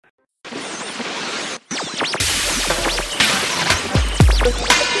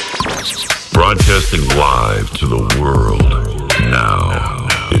Broadcasting live to the world. Now,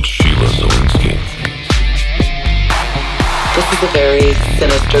 it's Sheila Zielinski. This is a very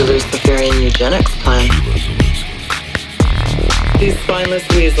sinister Luciferian eugenics plan. Sheila Zielinski. These spineless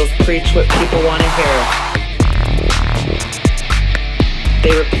weasels preach what people want to hear.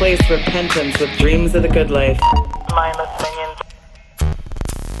 They replace repentance with dreams of the good life. Mindless minions.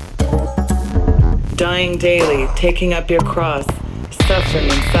 Dying daily, taking up your cross, suffering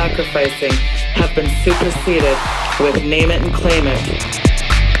and sacrificing have been superseded with name it and claim it.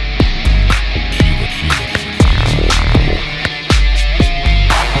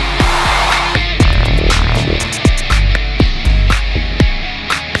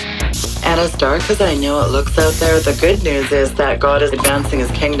 And as dark as I know it looks out there, the good news is that God is advancing his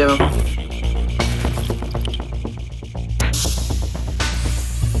kingdom.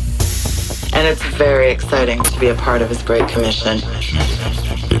 And it's very exciting to be a part of his great commission.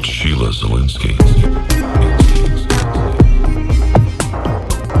 It's Sheila Zielinski.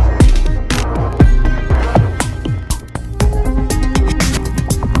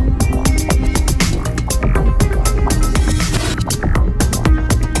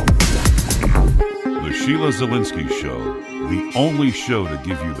 The Sheila Zielinski Show, the only show to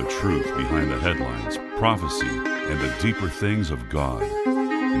give you the truth behind the headlines, prophecy, and the deeper things of God.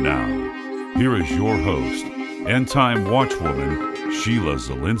 Now, here is your host, EndTime Watchwoman, Sheila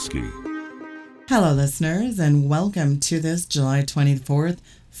Zielinski. Hello, listeners, and welcome to this July 24th,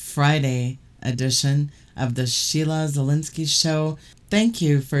 Friday edition of the Sheila Zielinski Show. Thank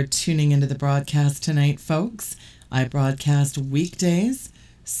you for tuning into the broadcast tonight, folks. I broadcast weekdays,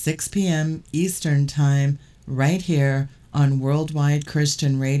 6 p.m. Eastern Time, right here on Worldwide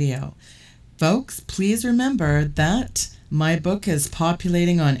Christian Radio. Folks, please remember that my book is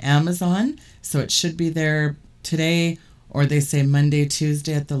populating on Amazon, so it should be there today, or they say Monday,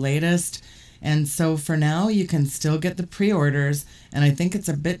 Tuesday at the latest. And so for now, you can still get the pre-orders, and I think it's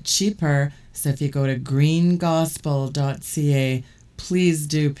a bit cheaper. So if you go to greengospel.ca, please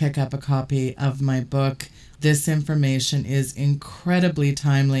do pick up a copy of my book. This information is incredibly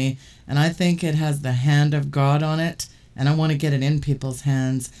timely, and I think it has the hand of God on it, and I want to get it in people's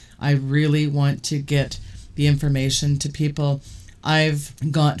hands. I really want to get the information to people. I've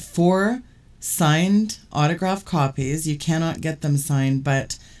got 4 signed autograph copies. You cannot get them signed,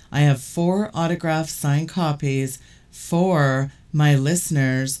 but I have 4 autograph signed copies for my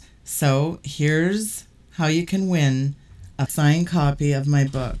listeners. So here's how you can win a signed copy of my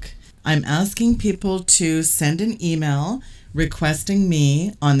book. I'm asking people to send an email requesting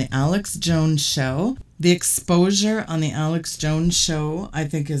me on the Alex Jones Show. The exposure on the Alex Jones Show, I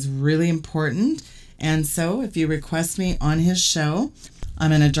think, is really important. And so if you request me on his show,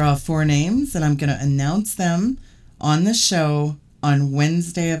 I'm going to draw 4 names and I'm going to announce them on the show on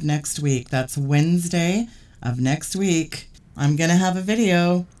Wednesday of next week. That's Wednesday of next week. I'm going to have a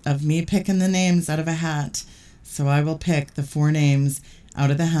video of me picking the names out of a hat. So I will pick the 4 names out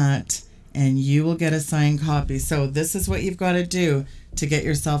of the hat and you will get a signed copy. So this is what you've got to do to get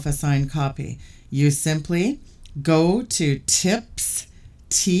yourself a signed copy. You simply go to tips,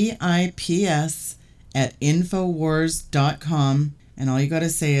 TIPS, at Infowars.com, and all you got to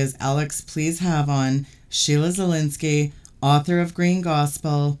say is, Alex, please have on Sheila Zielinski, author of Green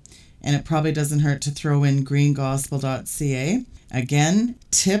Gospel, and it probably doesn't hurt to throw in greengospel.ca. Again,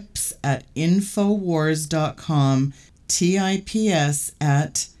 tips at Infowars.com, TIPS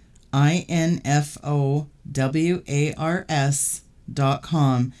at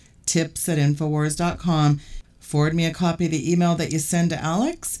INFOWARS.com, tips at Infowars.com. Forward me a copy of the email that you send to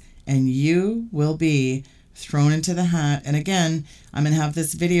Alex, and you will be thrown into the hat. And again, I'm going to have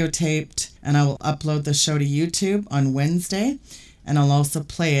this videotaped, and I will upload the show to YouTube on Wednesday, and I'll also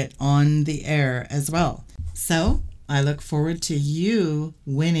play it on the air as well. So I look forward to you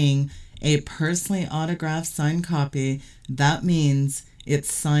winning a personally autographed signed copy. That means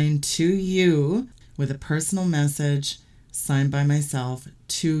it's signed to you with a personal message signed by myself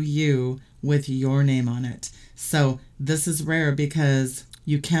to you with your name on it. So this is rare because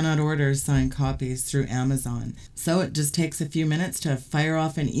you cannot order signed copies through Amazon. So it just takes a few minutes to fire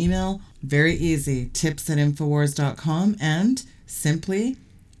off an email. Very easy. Tips at Infowars.com, and simply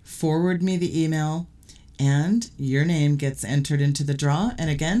forward me the email and your name gets entered into the draw.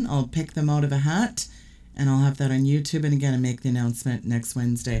 And again, I'll pick them out of a hat and I'll have that on YouTube. And again, I make the announcement next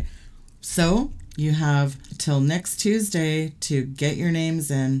Wednesday. So you have till next Tuesday to get your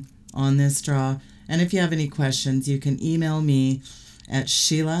names in on this draw. And if you have any questions, you can email me at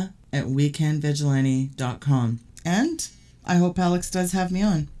Sheila@weekendvigilante.com. And I hope Alex does have me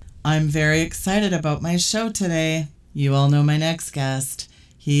on. I'm very excited about my show today. You all know my next guest.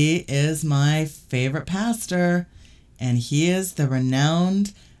 He is my favorite pastor, and he is the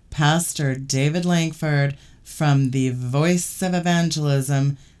renowned Pastor David Lankford from the Voice of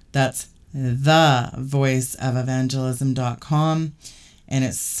Evangelism. That's thevoiceofevangelism.com. And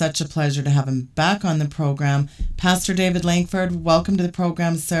it's such a pleasure to have him back on the program. Pastor David Lankford, welcome to the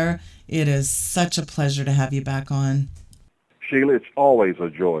program, sir. It is such a pleasure to have you back on. Sheila, it's always a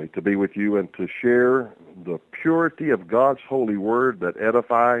joy to be with you and to share the purity of God's holy word that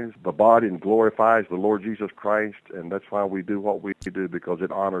edifies the body and glorifies the Lord Jesus Christ. And that's why we do what we do, because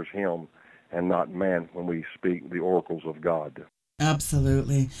it honors him and not man when we speak the oracles of God.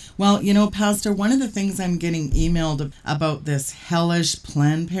 Absolutely. Well, Pastor, one of the things I'm getting emailed about this hellish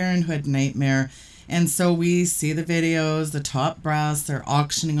Planned Parenthood nightmare. And so we see the videos, the top brass, they're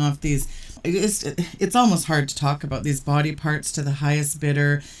auctioning off these. It's almost hard to talk about these body parts to the highest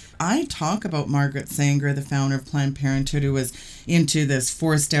bidder. I talk about Margaret Sanger, the founder of Planned Parenthood, who was into this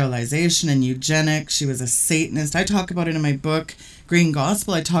forced sterilization and eugenics. She was a Satanist. I talk about it in my book, Green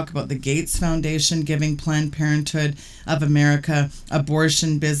Gospel. I talk about the Gates Foundation giving Planned Parenthood of America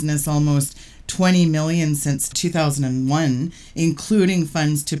abortion business almost $20 million since 2001, including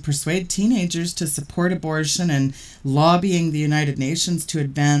funds to persuade teenagers to support abortion and lobbying the United Nations to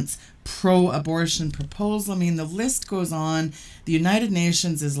advance pro-abortion proposal. I mean, the list goes on. The United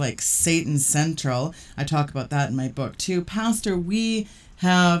Nations is like Satan Central. I talk about that in my book too. Pastor, we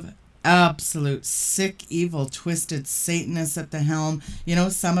have absolute sick, evil, twisted Satanists at the helm,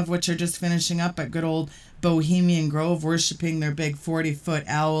 some of which are just finishing up at good old Bohemian Grove, worshiping their big 40-foot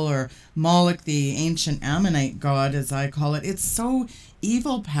owl, or Moloch, the ancient Ammonite god, as I call it. It's so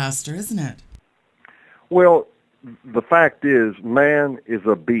evil, Pastor, isn't it? Well, the fact is, man is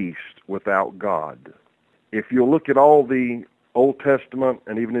a beast without God. If you look at all the Old Testament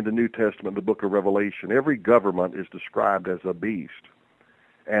and even in the New Testament, the book of Revelation, every government is described as a beast.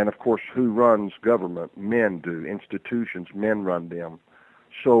 And, of course, who runs government? Men do. Institutions, men run them.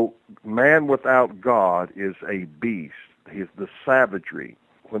 So man without God is a beast. He is the savagery.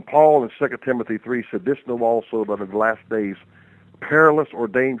 When Paul in 2 Timothy 3 said, "This know also that in the last days perilous or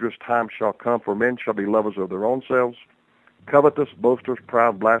dangerous times shall come, for men shall be lovers of their own selves, covetous, boasters,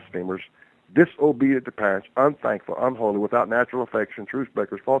 proud, blasphemers, disobedient to parents, unthankful, unholy, without natural affection, truce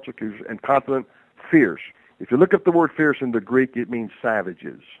breakers, false accusers, incontinent, fierce." If you look up the word fierce in the Greek, it means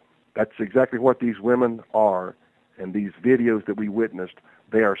savages. That's exactly what these women are. And these videos that we witnessed,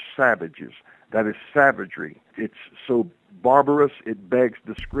 they are savages. That is savagery. It's so barbarous, it begs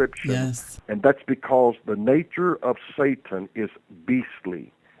description. Yes. And that's because the nature of Satan is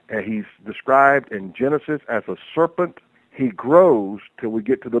beastly. And he's described in Genesis as a serpent. He grows till we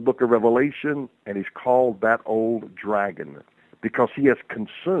get to the book of Revelation, and he's called that old dragon because he has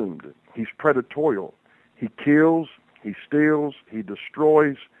consumed. He's predatorial. He kills, he steals, he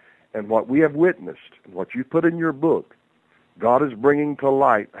destroys. And what we have witnessed, and what you put in your book, God is bringing to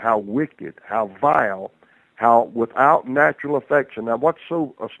light how wicked, how vile, how without natural affection. Now, what's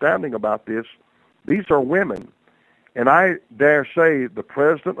so astounding about this, these are women. And I dare say the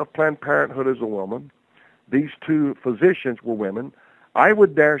president of Planned Parenthood is a woman. These two physicians were women. I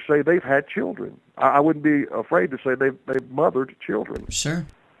would dare say they've had children. I wouldn't be afraid to say they've mothered children. Sure.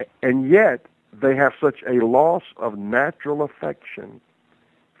 And yet they have such a loss of natural affection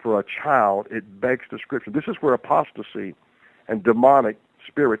for a child, it begs description. This is where apostasy and demonic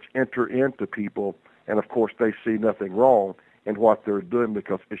spirits enter into people, and of course they see nothing wrong in what they're doing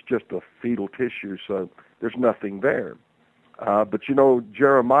because it's just a fetal tissue, so there's nothing there. But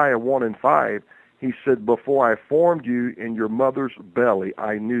Jeremiah 1:5, he said, "Before I formed you in your mother's belly,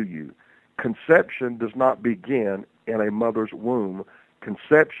 I knew you." Conception does not begin in a mother's womb.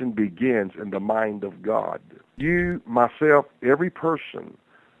 Conception begins in the mind of God. You, myself, every person,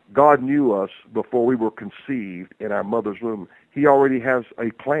 God knew us before we were conceived in our mother's womb. He already has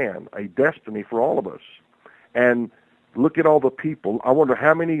a plan, a destiny for all of us. And look at all the people. I wonder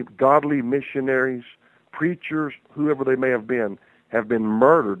how many godly missionaries, preachers, whoever they may have been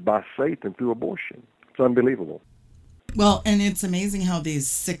murdered by Satan through abortion. It's unbelievable. Well, and it's amazing how these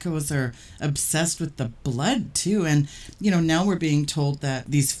sickos are obsessed with the blood, too. And, now we're being told that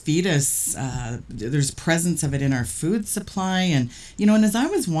these fetus, there's presence of it in our food supply. And, and as I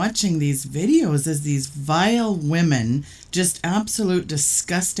was watching these videos, as these vile women, just absolute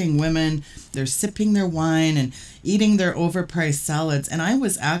disgusting women, they're sipping their wine and eating their overpriced salads. And I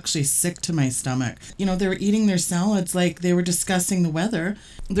was actually sick to my stomach. They were eating their salads like they were discussing the weather.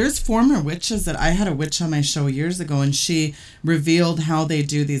 There's former witches that I had a witch on my show years ago, and she revealed how they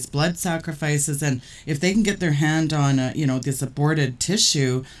do these blood sacrifices. And if they can get their hand on, this aborted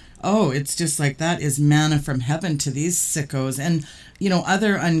tissue, oh, it's just like that is manna from heaven to these sickos. And,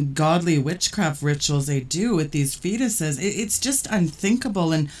 other ungodly witchcraft rituals they do with these fetuses. It's just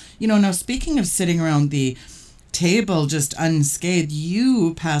unthinkable. And, now speaking of sitting around the table just unscathed,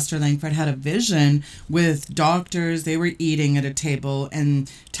 you, Pastor Lankford, had a vision with doctors. They were eating at a table.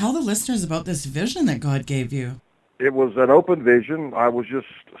 And tell the listeners about this vision that God gave you. It was an open vision. I was just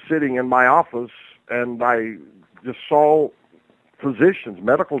sitting in my office, and I just saw physicians,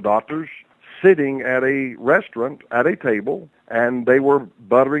 medical doctors, sitting at a restaurant at a table, and they were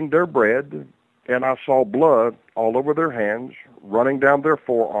buttering their bread, and I saw blood all over their hands, running down their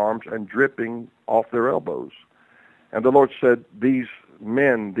forearms and dripping off their elbows. And the Lord said, these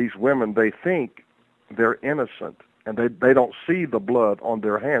men, these women, they think they're innocent, and they don't see the blood on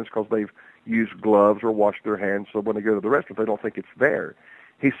their hands because they've used gloves or washed their hands, so when they go to the restaurant, they don't think it's there.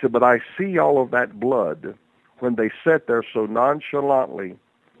 He said, but I see all of that blood when they sat there so nonchalantly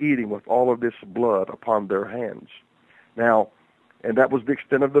eating with all of this blood upon their hands. Now, and that was the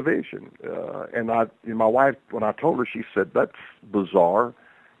extent of the vision. And my wife, when I told her, she said, that's bizarre.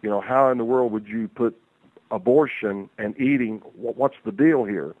 How in the world would you put abortion and eating? What's the deal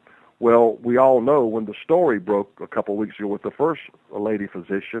here? Well, we all know when the story broke a couple of weeks ago with the first lady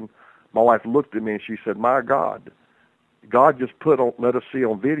physician, my wife looked at me and she said, my God just let us see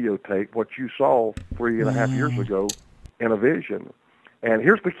on videotape what you saw 3.5 years ago in a vision. And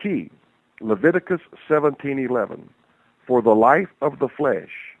here's the key, Leviticus 17:11. For the life of the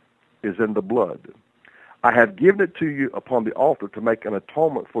flesh is in the blood. I have given it to you upon the altar to make an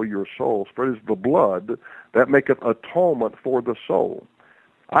atonement for your souls, for it is the blood that maketh atonement for the soul.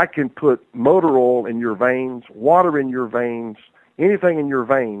 I can put motor oil in your veins, water in your veins, anything in your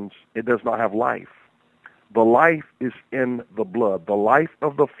veins, it does not have life. The life is in the blood. The life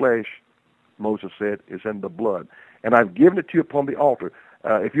of the flesh, Moses said, is in the blood. And I've given it to you upon the altar.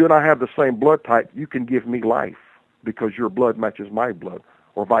 If you and I have the same blood type, you can give me life because your blood matches my blood,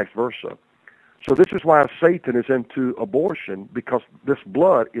 or vice versa. So this is why Satan is into abortion, because this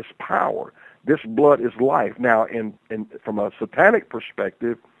blood is power. This blood is life. Now, from a satanic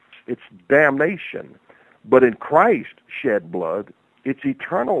perspective, it's damnation. But in Christ shed blood, it's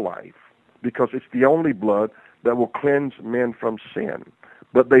eternal life, because it's the only blood that will cleanse men from sin.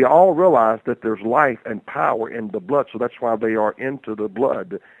 But they all realize that there's life and power in the blood, so that's why they are into the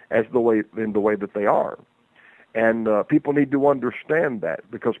blood in the way that they are. And people need to understand that,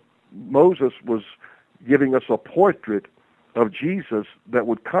 because Moses was giving us a portrait of Jesus that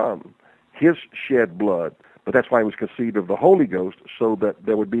would come, his shed blood. But that's why he was conceived of the Holy Ghost, so that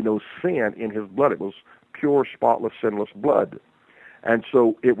there would be no sin in his blood. It was pure, spotless, sinless blood. And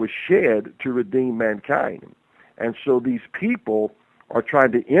so it was shed to redeem mankind. And so these people are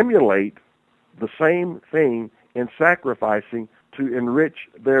trying to emulate the same thing in sacrificing to enrich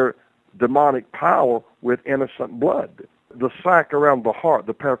their demonic power with innocent blood. The sac around the heart,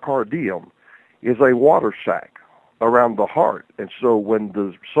 the pericardium, is a water sac around the heart. And so when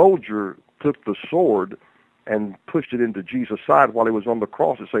the soldier took the sword and pushed it into Jesus' side while he was on the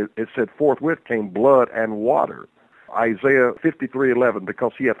cross, it said forthwith came blood and water. Isaiah 53:11,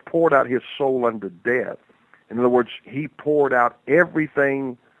 because he hath poured out his soul unto death. In other words, he poured out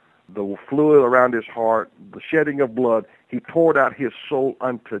everything, the fluid around his heart, the shedding of blood. He poured out his soul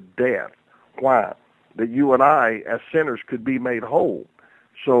unto death. Why? That you and I, as sinners, could be made whole.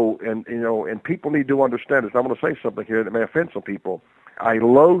 So, and people need to understand this. I'm going to say something here that may offend some people. I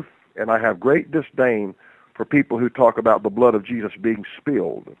loathe and I have great disdain for people who talk about the blood of Jesus being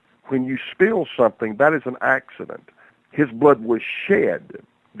spilled. When you spill something, that is an accident. His blood was shed.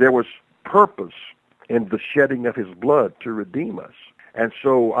 There was purpose in the shedding of his blood to redeem us. And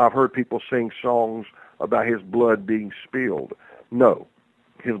so I've heard people sing songs about his blood being spilled. No,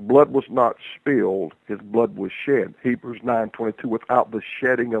 his blood was not spilled. His blood was shed. Hebrews 9:22, without the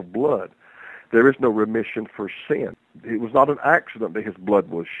shedding of blood, there is no remission for sin. It was not an accident that his blood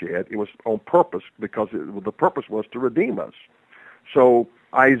was shed. It was on purpose, because the purpose was to redeem us. So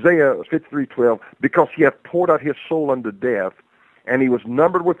Isaiah 53:12, because he hath poured out his soul unto death, and he was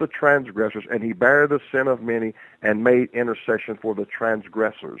numbered with the transgressors, and he bare the sin of many and made intercession for the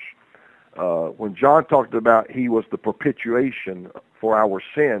transgressors. When John talked about he was the propitiation for our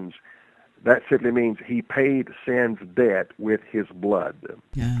sins, that simply means he paid sin's debt with his blood.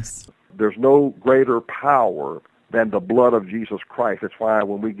 Yes. There's no greater power than the blood of Jesus Christ. That's why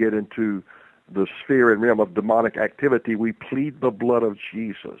when we get into the sphere and realm of demonic activity, we plead the blood of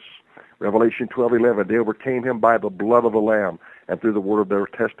Jesus. Revelation 12:11, they overcame him by the blood of the Lamb and through the word of their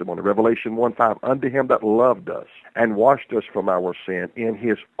testimony. Revelation 1:5, unto him that loved us and washed us from our sin in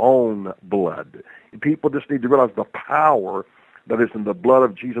his own blood. People just need to realize the power that is in the blood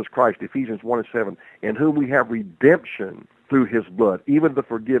of Jesus Christ, Ephesians 1:7, in whom we have redemption through his blood, even the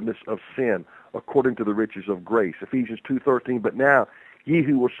forgiveness of sin, according to the riches of grace. Ephesians 2:13, but now ye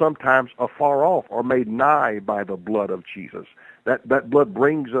who were sometimes afar off are made nigh by the blood of Jesus. That blood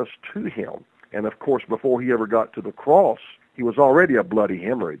brings us to him. And of course, before he ever got to the cross, he was already a bloody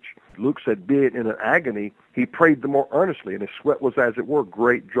hemorrhage. Luke said, be it in an agony, he prayed the more earnestly, and his sweat was, as it were,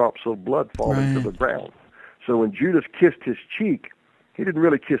 great drops of blood falling to the ground. So when Judas kissed his cheek, he didn't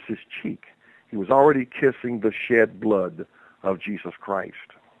really kiss his cheek. He was already kissing the shed blood of Jesus Christ.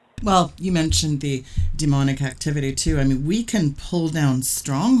 Well, you mentioned the demonic activity too. I mean, we can pull down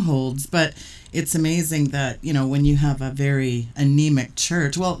strongholds, but it's amazing that, when you have a very anemic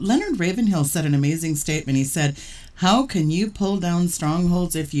church. Well, Leonard Ravenhill said an amazing statement. He said, how can you pull down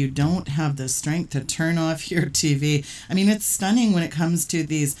strongholds if you don't have the strength to turn off your TV? I mean, it's stunning when it comes to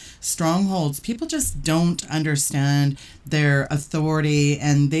these strongholds. People just don't understand their authority,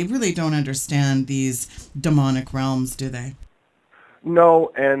 and they really don't understand these demonic realms, do they?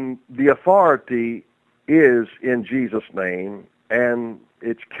 No, and the authority is in Jesus' name, and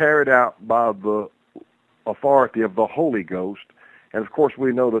it's carried out by the authority of the Holy Ghost. And, of course,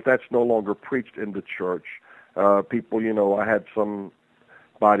 we know that that's no longer preached in the church. People, I had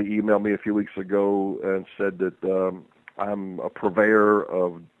somebody email me a few weeks ago and said that I'm a purveyor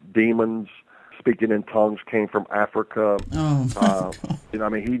of demons. Speaking in tongues came from Africa. Oh,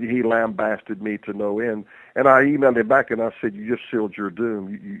 he lambasted me to no end. And I emailed him back and I said, you just sealed your doom.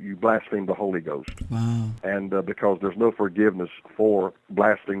 You blasphemed the Holy Ghost. Wow. And because there's no forgiveness for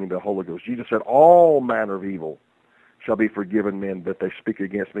blaspheming the Holy Ghost. Jesus said, all manner of evil shall be forgiven men that they speak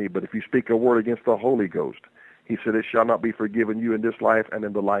against me. But if you speak a word against the Holy Ghost, he said, it shall not be forgiven you in this life and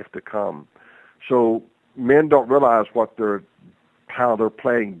in the life to come. So men don't realize how they're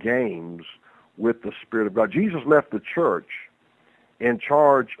playing games with the Spirit of God. Jesus left the church in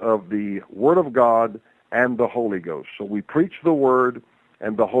charge of the Word of God and the Holy Ghost. So we preach the Word,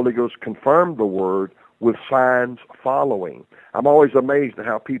 and the Holy Ghost confirmed the Word with signs following. I'm always amazed at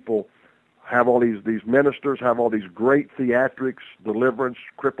how people have all these ministers, have all these great theatrics, deliverance,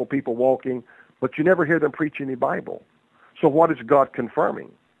 cripple people walking, but you never hear them preach any Bible. So what is God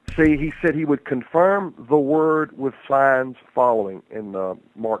confirming? See, he said he would confirm the Word with signs following in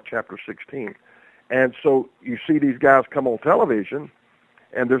Mark chapter 16. And so you see these guys come on television,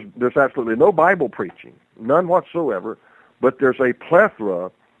 and there's absolutely no Bible preaching, none whatsoever, but there's a plethora,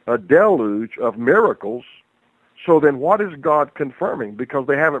 a deluge of miracles. So then what is God confirming? Because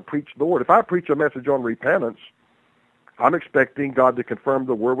they haven't preached the Word. If I preach a message on repentance, I'm expecting God to confirm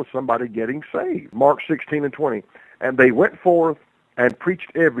the Word with somebody getting saved. Mark 16:20. And they went forth and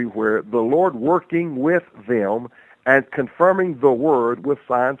preached everywhere, the Lord working with them and confirming the Word with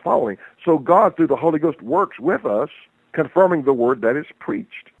signs following. So God, through the Holy Ghost, works with us, confirming the Word that is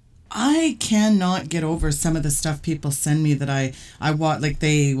preached. I cannot get over some of the stuff people send me that I watch. Like,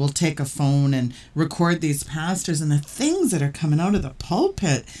 they will take a phone and record these pastors and the things that are coming out of the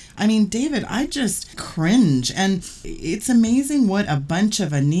pulpit. I mean, David, I just cringe. And it's amazing what a bunch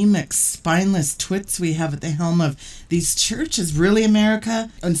of anemic, spineless twits we have at the helm of these churches. Really, America,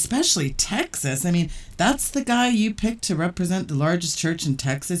 and especially Texas. I mean, that's the guy you picked to represent the largest church in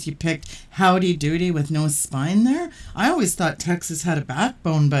Texas. You picked Howdy Doody with no spine there. I always thought Texas had a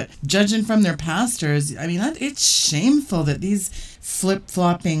backbone, but judging from their pastors, I mean, it's shameful that these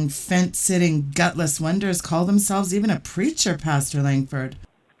flip-flopping, fence-sitting, gutless wonders call themselves even a preacher, Pastor Lankford.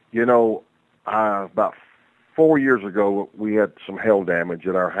 About 4 years ago, we had some hail damage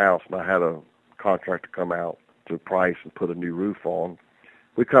at our house, and I had a contractor come out to price and put a new roof on.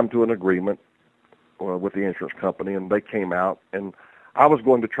 We come to an agreement with the insurance company, and they came out, and I was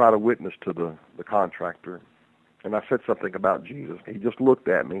going to try to witness to the contractor, and I said something about Jesus. He just looked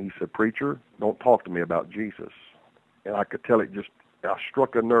at me. He said, "Preacher, don't talk to me about Jesus." And I could tell I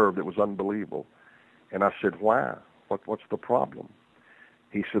struck a nerve that was unbelievable. And I said, "Why? What's the problem?"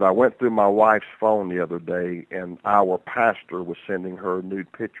 He said, "I went through my wife's phone the other day, and our pastor was sending her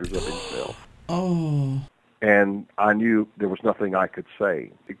nude pictures of himself." Oh. And I knew there was nothing I could say.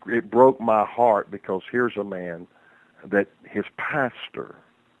 It broke my heart, because here's a man that his pastor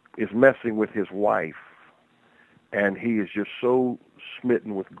is messing with his wife, and he is just so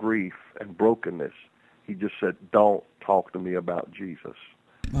smitten with grief and brokenness. He just said, "Don't talk to me about Jesus."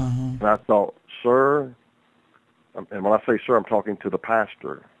 Uh-huh. And I thought, sir, and when I say sir, I'm talking to the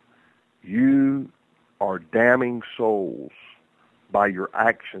pastor, you are damning souls by your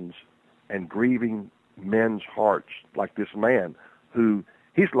actions and grieving men's hearts, like this man who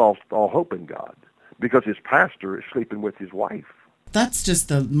he's lost all hope in God because his pastor is sleeping with his wife. That's just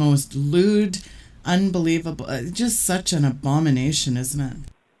the most lewd, unbelievable. Just such an abomination, isn't it?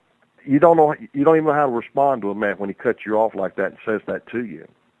 You don't even know how to respond to a man when he cuts you off like that and says that to you.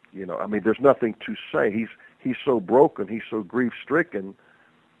 You know, I mean, there's nothing to say. He's so broken, he's so grief-stricken.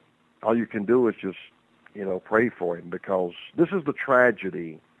 All you can do is just, you know, pray for him, because this is the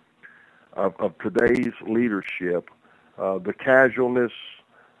tragedy of today's leadership, the casualness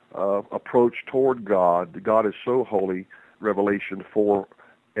approach toward God. God is so holy, Revelation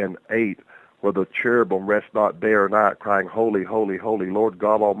 4:8, where the cherubim rest not day or night, crying, Holy, holy, holy, Lord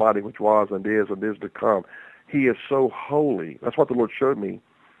God Almighty, which was and is to come. He is so holy. That's what the Lord showed me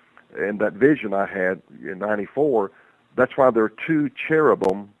in that vision I had in 94. That's why there are two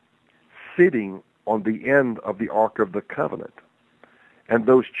cherubim sitting on the end of the Ark of the Covenant. And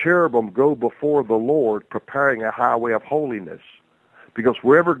those cherubim go before the Lord, preparing a highway of holiness. Because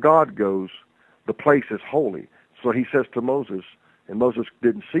wherever God goes, the place is holy. So he says to Moses, and Moses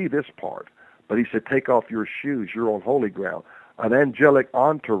didn't see this part, but he said, take off your shoes, you're on holy ground. An angelic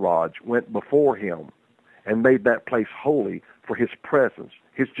entourage went before him and made that place holy for his presence.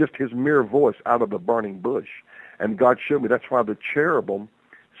 It's just his mere voice out of the burning bush. And God showed me that's why the cherubim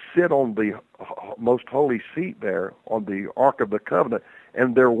sit on the most holy seat there on the Ark of the Covenant,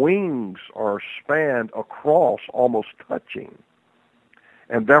 and their wings are spanned across, almost touching.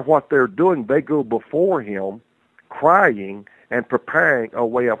 And that's what they're doing. They go before him, crying and preparing a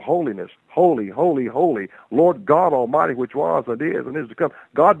way of holiness. Holy, holy, holy, Lord God Almighty, which was and is to come.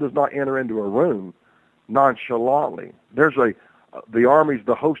 God does not enter into a room nonchalantly. The armies,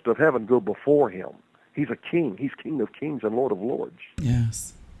 the host of heaven go before him. He's a king. He's King of kings and Lord of lords.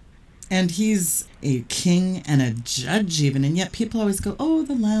 Yes. And he's a king and a judge even, and yet people always go, oh,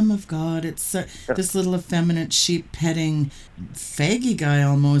 the Lamb of God. It's this little effeminate sheep-petting faggy guy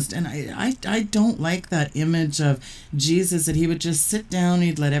almost. And I don't like that image of Jesus, that he would just sit down,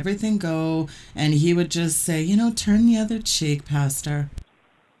 he'd let everything go, and he would just say, you know, turn the other cheek, Pastor.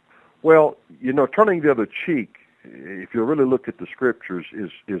 Well, you know, turning the other cheek, if you really look at the scriptures,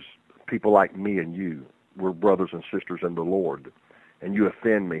 is people like me and you. We're brothers and sisters in the Lord. And you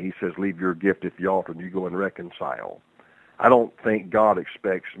offend me, he says, leave your gift at the altar and you go and reconcile. I don't think God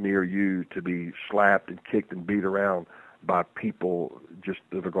expects me or you to be slapped and kicked and beat around by people just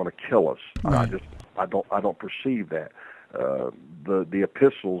that are going to kill us. Right. I don't perceive that. The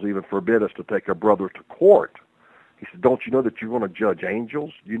epistles even forbid us to take a brother to court. He said, don't you know that you're going to judge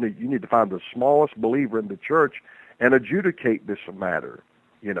angels? You need to find the smallest believer in the church and adjudicate this matter,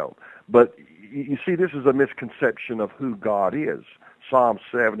 you know. But you see, this is a misconception of who God is. Psalm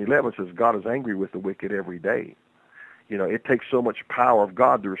 7:11 says God is angry with the wicked every day. You know, it takes so much power of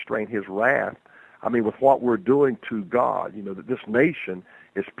God to restrain his wrath. I mean, with what we're doing to God, you know, that this nation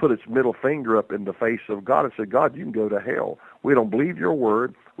has put its middle finger up in the face of God and said, God, you can go to hell. We don't believe your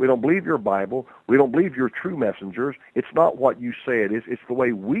word. We don't believe your Bible. We don't believe your true messengers. It's not what you say it is. It's the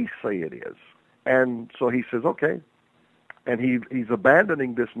way we say it is. And so he says, okay. And he's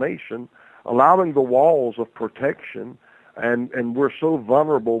abandoning this nation, allowing the walls of protection, and we're so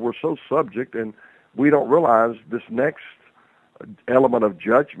vulnerable, we're so subject, and we don't realize this next element of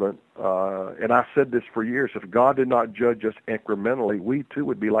judgment. And I said this for years, if God did not judge us incrementally, we too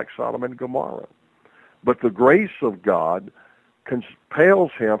would be like Sodom and Gomorrah. But the grace of God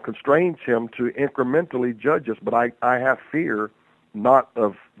constrains him to incrementally judge us. But I have fear, not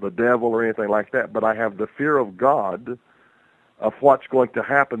of the devil or anything like that, but I have the fear of God, of what's going to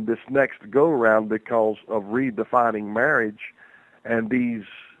happen this next go-around because of redefining marriage, and these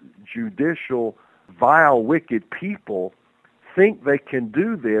judicial, vile, wicked people think they can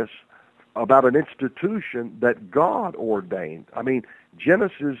do this about an institution that God ordained. I mean,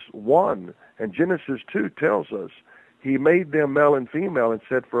 Genesis 1 and Genesis 2 tells us he made them male and female and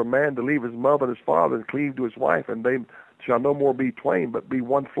said for a man to leave his mother and his father and cleave to his wife, and they shall no more be twain but be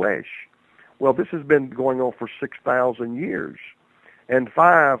one flesh. Well, this has been going on for 6,000 years. And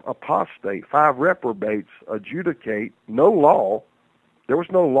 5 reprobates adjudicate no law. There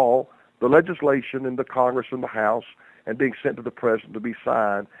was no law. The legislation in the Congress and the House and being sent to the President to be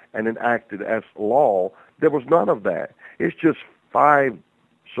signed and enacted as law, there was none of that. It's just 5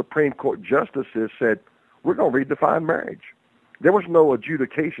 Supreme Court justices said, we're going to redefine marriage. There was no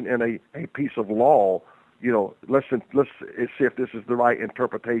adjudication in a piece of law. You know, let's see if this is the right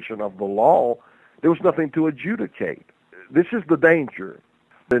interpretation of the law. There was nothing to adjudicate. This is the danger.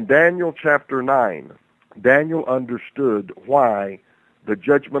 In Daniel chapter 9, Daniel understood why the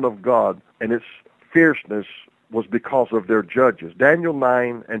judgment of God and its fierceness was because of their judges. Daniel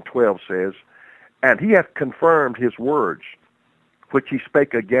 9:12 says, and he hath confirmed his words, which he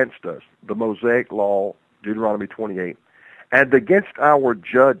spake against us, the Mosaic law, Deuteronomy 28, and against our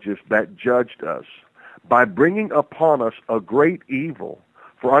judges that judged us, by bringing upon us a great evil.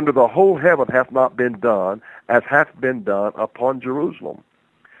 For under the whole heaven hath not been done, as hath been done upon Jerusalem.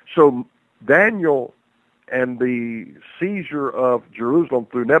 So Daniel and the seizure of Jerusalem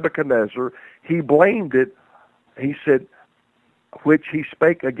through Nebuchadnezzar, he blamed it. He said, which he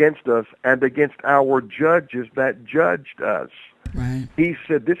spake against us and against our judges that judged us. Right. He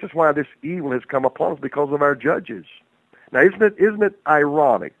said, this is why this evil has come upon us, because of our judges. Now, isn't it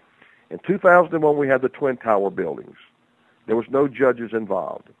ironic? In 2001, we had the Twin Tower buildings. There was no judges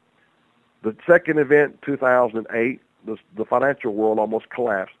involved. The second event, 2008, the financial world almost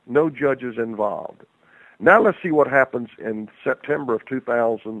collapsed. No judges involved. Now let's see what happens in September of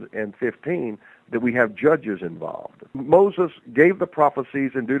 2015, that we have judges involved. Moses gave the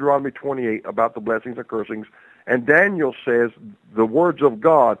prophecies in Deuteronomy 28 about the blessings and cursings, and Daniel says the words of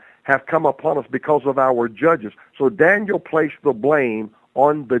God have come upon us because of our judges. So Daniel placed the blame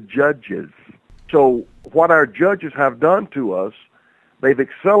on the judges. So what our judges have done to us, they've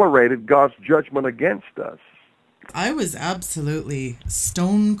accelerated God's judgment against us. I was absolutely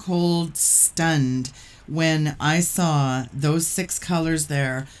stone cold stunned when I saw those 6 colors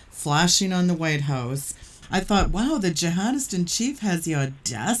there flashing on the White House. I thought, wow, the jihadist in chief has the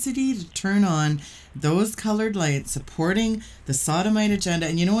audacity to turn on those colored lights supporting the sodomite agenda.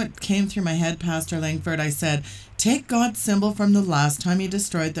 And you know what came through my head, Pastor Langford? I said, take God's symbol from the last time he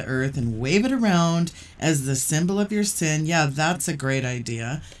destroyed the earth and wave it around as the symbol of your sin. Yeah, that's a great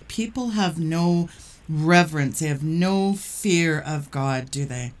idea. People have no reverence. They have no fear of God, do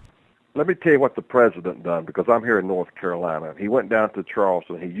they? Let me tell you what the president done, because I'm here in North Carolina. He went down to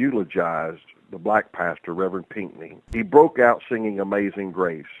Charleston. He eulogized the black pastor, Reverend Pinckney. He broke out singing Amazing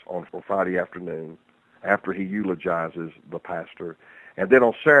Grace on Friday afternoon after he eulogizes the pastor. And then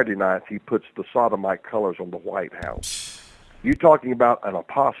on Saturday night, he puts the sodomite colors on the White House. You're talking about an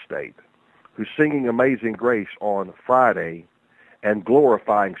apostate who's singing Amazing Grace on Friday and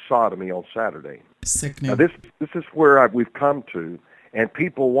glorifying sodomy on Saturday. Sickening. Now, this is where we've come to, and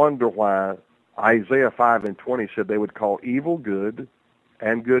people wonder why Isaiah 5:20 said they would call evil good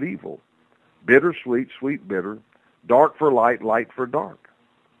and good evil, bitter sweet, sweet bitter, dark for light, light for dark.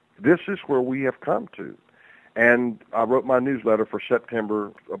 This is where we have come to. And I wrote my newsletter for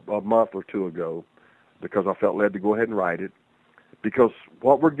September a month or two ago because I felt led to go ahead and write it, because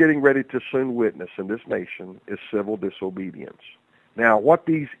what we're getting ready to soon witness in this nation is civil disobedience. Now, what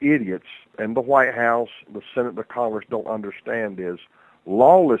these idiots in the White House, the Senate, the Congress don't understand is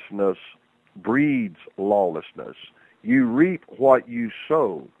lawlessness breeds lawlessness. You reap what you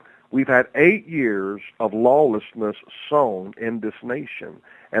sow. We've had 8 years of lawlessness sown in this nation,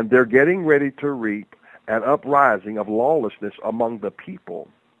 and they're getting ready to reap an uprising of lawlessness among the people.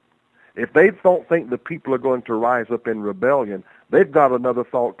 If they don't think the people are going to rise up in rebellion, they've got another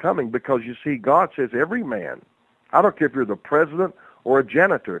thought coming, because you see, God says every man, I don't care if you're the president or a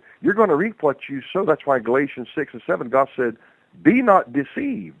janitor, you're going to reap what you sow. That's why Galatians 6:7, God said, be not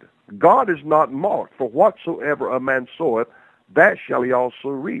deceived. God is not mocked. For whatsoever a man soweth, that shall he also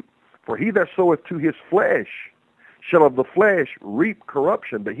reap. For he that soweth to his flesh shall of the flesh reap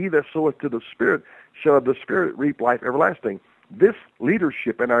corruption, but he that soweth to the Spirit shall of the Spirit reap life everlasting. This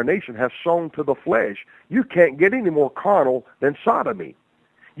leadership in our nation has sown to the flesh. You can't get any more carnal than sodomy.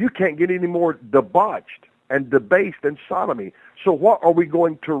 You can't get any more debauched and debased than sodomy. So what are we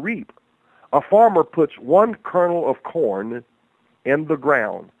going to reap? A farmer puts one kernel of corn in the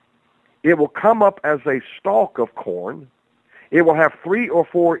ground. It will come up as a stalk of corn. It will have 3 or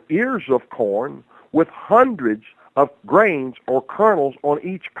 4 ears of corn with hundreds of grains or kernels on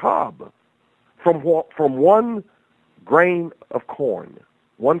each cob from one grain of corn,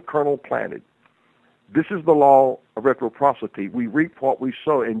 one kernel planted. This is the law of reciprocity. We reap what we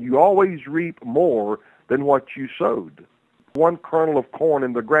sow, and you always reap more than what you sowed. One kernel of corn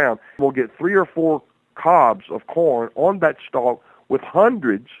in the ground will get 3 or 4 cobs of corn on that stalk with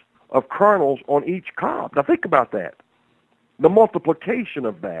hundreds of kernels on each cob. Now think about that. The multiplication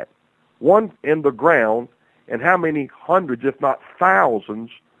of that. One in the ground, and how many hundreds, if not thousands,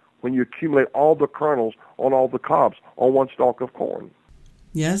 when you accumulate all the kernels on all the cobs on one stalk of corn.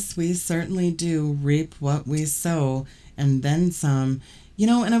 Yes, we certainly do reap what we sow, and then some. You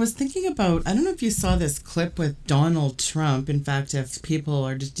know, and I was thinking about, I don't know if you saw this clip with Donald Trump. In fact, if people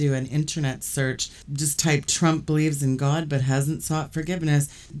are to do an internet search, just type Trump believes in God but hasn't sought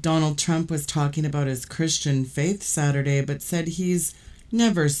forgiveness. Donald Trump was talking about his Christian faith Saturday, but said he's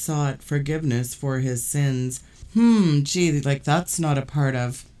never sought forgiveness for his sins. Gee, like that's not a part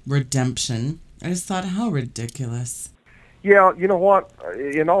of redemption. I just thought, how ridiculous. Yeah, you know what?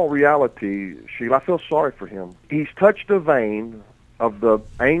 In all reality, Sheila, I feel sorry for him. He's touched a vein of the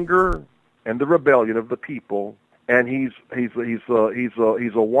anger and the rebellion of the people, and he's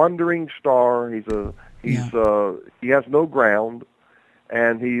a wandering star. He has no ground,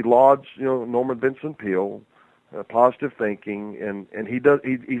 and he lauds Norman Vincent Peale, positive thinking, and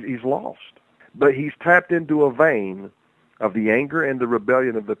he's lost. But he's tapped into a vein of the anger and the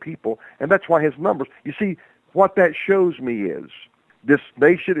rebellion of the people, and that's why his numbers. You see, what that shows me is this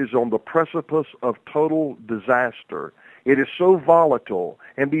nation is on the precipice of total disaster. It is so volatile,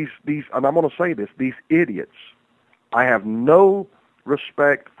 and these, and I'm going to say this, these idiots, I have no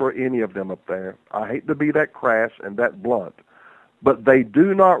respect for any of them up there. I hate to be that crass and that blunt, but they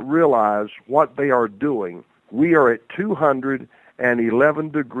do not realize what they are doing. We are at 211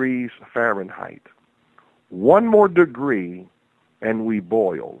 degrees Fahrenheit. One more degree and we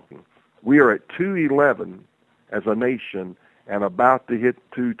boil. We are at 211 as a nation and about to hit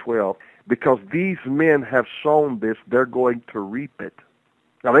 212 because these men have sown this. They're going to reap it.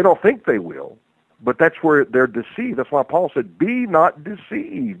 Now, they don't think they will, but that's where they're deceived. That's why Paul said, be not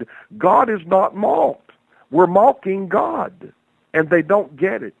deceived. God is not mocked. We're mocking God, and they don't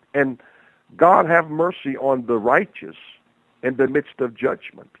get it. And God have mercy on the righteous in the midst of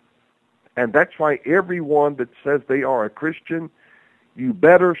judgment. And that's why everyone that says they are a Christian, you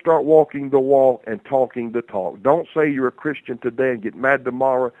better start walking the walk and talking the talk. Don't say you're a Christian today and get mad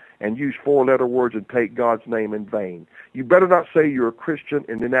tomorrow and use four-letter words and take God's name in vain. You better not say you're a Christian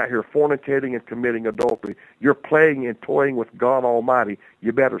and then out here fornicating and committing adultery. You're playing and toying with God Almighty.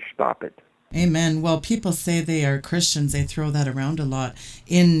 You better stop it. Amen. Well, people say they are Christians. They throw that around a lot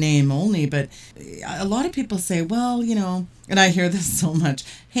in name only. But a lot of people say, well, and I hear this so much.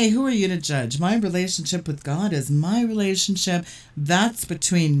 Hey, who are you to judge? My relationship with God is my relationship. That's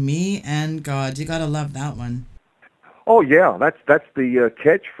between me and God. You got to love that one. Oh, yeah. That's the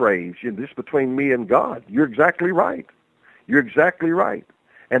catchphrase. This between me and God. You're exactly right. You're exactly right.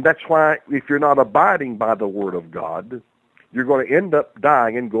 And that's why if you're not abiding by the Word of God, you're going to end up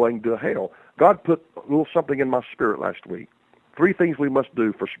dying and going to hell. God put a little something in my spirit last week. 3 things we must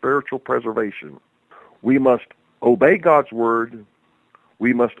do for spiritual preservation. We must obey God's Word,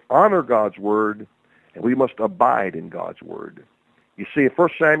 we must honor God's Word, and we must abide in God's Word. You see, in 1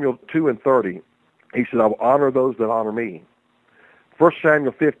 Samuel 2:30, he said, I will honor those that honor me. 1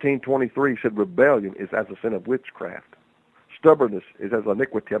 Samuel 15:23 said, rebellion is as a sin of witchcraft. Stubbornness is as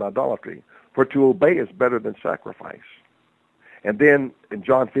iniquity and idolatry. For to obey is better than sacrifice. And then in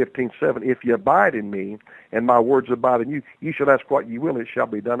John 15:7, if you abide in me and my words abide in you, you shall ask what you will, and it shall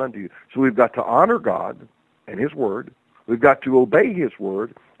be done unto you. So we've got to honor God and his word. We've got to obey his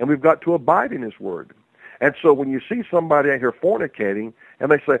word, and we've got to abide in his word. And so when you see somebody out here fornicating,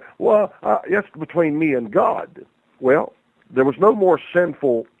 and they say, well, that's between me and God. Well, there was no more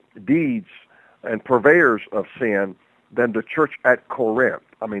sinful deeds and purveyors of sin than the church at Corinth.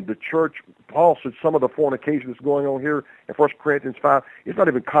 I mean, the church, Paul said some of the fornication that's going on here in 1 Corinthians 5, it's not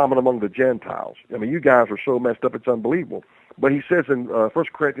even common among the Gentiles. I mean, you guys are so messed up, it's unbelievable. But he says in 1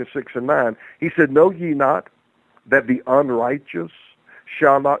 Corinthians 6 and 9, he said, know ye not that the unrighteous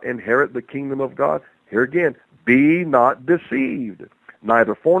shall not inherit the kingdom of God? Here again, be not deceived.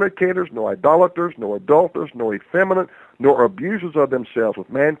 Neither fornicators, nor idolaters, nor adulterers, nor effeminate, nor abusers of themselves with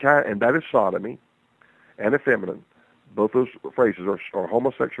mankind, and that is sodomy, and effeminate. Both those phrases are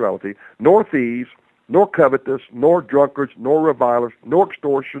homosexuality, nor thieves, nor covetous, nor drunkards, nor revilers, nor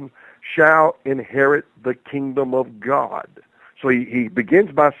extortion shall inherit the kingdom of God. So he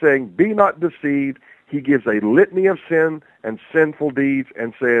begins by saying, be not deceived. He gives a litany of sin and sinful deeds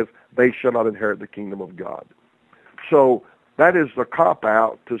and says, they shall not inherit the kingdom of God. So that is a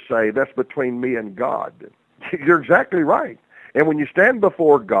cop-out to say that's between me and God. You're exactly right. And when you stand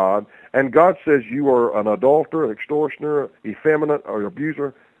before God, and God says you are an adulterer, an extortioner, effeminate, or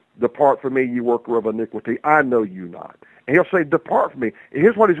abuser, depart from me, you worker of iniquity. I know you not. And he'll say, depart from me. And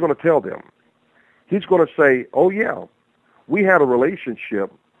here's what he's going to tell them. He's going to say, oh, yeah, we had a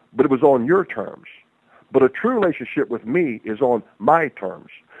relationship, but it was on your terms. But a true relationship with me is on my terms.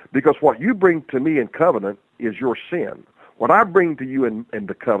 Because what you bring to me in covenant is your sin. What I bring to you in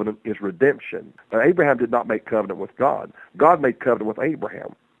the covenant is redemption. Now, Abraham did not make covenant with God. God made covenant with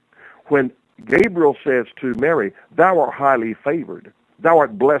Abraham. When Gabriel says to Mary, thou art highly favored, thou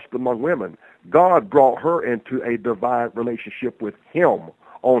art blessed among women, God brought her into a divine relationship with him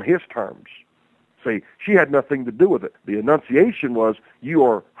on his terms. See, she had nothing to do with it. The annunciation was, you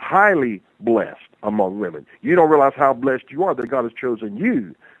are highly blessed among women. You don't realize how blessed you are that God has chosen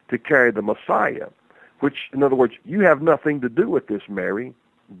you to carry the Messiah. Which, in other words, you have nothing to do with this, Mary.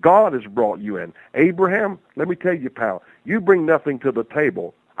 God has brought you in. Abraham, let me tell you, pal, you bring nothing to the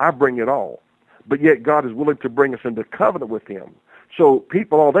table. I bring it all. But yet God is willing to bring us into covenant with him. So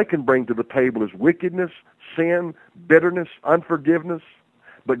people, all they can bring to the table is wickedness, sin, bitterness, unforgiveness.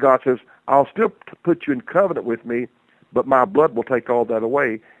 But God says, I'll still put you in covenant with me, but my blood will take all that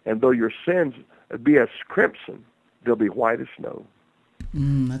away. And though your sins be as crimson, they'll be white as snow.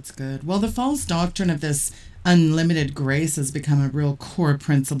 That's good. Well, the false doctrine of this unlimited grace has become a real core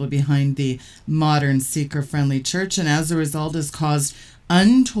principle behind the modern seeker-friendly church, and as a result has caused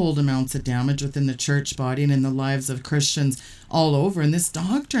untold amounts of damage within the church body and in the lives of Christians all over. And this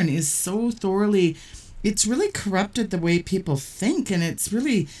doctrine is so thoroughly, it's really corrupted the way people think, and it's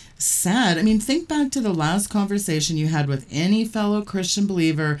really sad. I mean, think back to the last conversation you had with any fellow Christian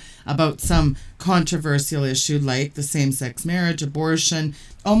believer about some controversial issue like the same-sex marriage, abortion.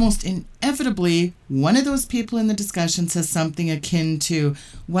 Almost inevitably, one of those people in the discussion says something akin to,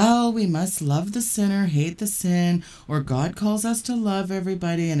 well, we must love the sinner, hate the sin, or God calls us to love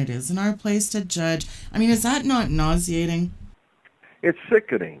everybody, and it isn't our place to judge. I mean, is that not nauseating? It's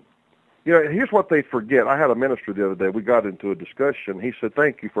sickening. You know, here's what they forget. I had a minister the other day. We got into a discussion. He said,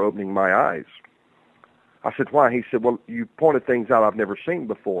 thank you for opening my eyes. I said, why? He said, well, you pointed things out I've never seen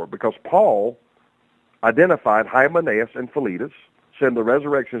before. Because Paul identified Hymenaeus and Philetus, said the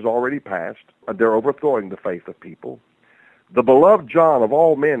resurrection is already past. They're overthrowing the faith of people. The beloved John of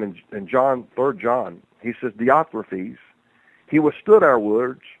all men, in John, 3 John, he says, Diotrephes, he withstood our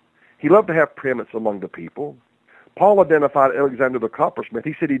words. He loved to have preeminence among the people. Paul identified Alexander the coppersmith.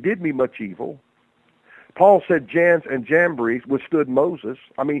 He said he did me much evil. Paul said Jannes and Jambres withstood Moses.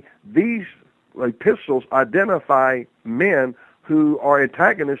 I mean, these epistles identify men who are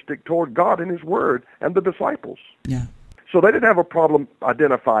antagonistic toward God and his word and the disciples. Yeah. So they didn't have a problem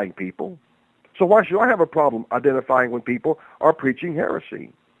identifying people. So why should I have a problem identifying when people are preaching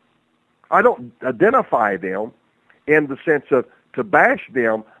heresy? I don't identify them in the sense of to bash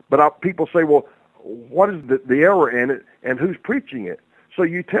them, but people say, well, what is the error in it and who's preaching it? So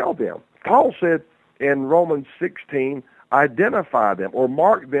you tell them. Paul said in Romans 16, identify them or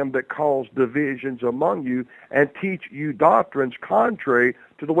mark them that cause divisions among you and teach you doctrines contrary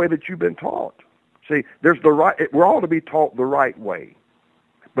to the way that you've been taught. See, there's the right. We're all to be taught the right way.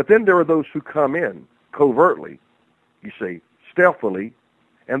 But then there are those who come in covertly, you see, stealthily,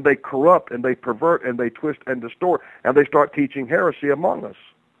 and they corrupt and they pervert and they twist and distort and they start teaching heresy among us.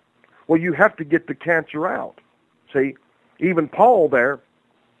 Well, you have to get the cancer out. See, even Paul there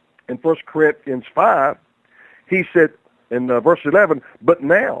in 1 Corinthians 5, he said in verse 11, but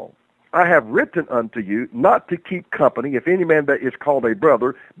now I have written unto you not to keep company if any man that is called a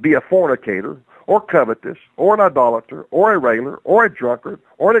brother be a fornicator or covetous or an idolater or a railer or a drunkard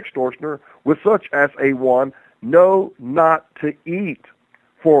or an extortioner with such as a one, no, not to eat.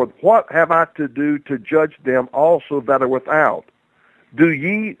 For what have I to do to judge them also that are without? Do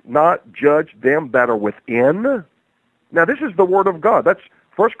ye not judge them that are within? Now, this is the word of God. That's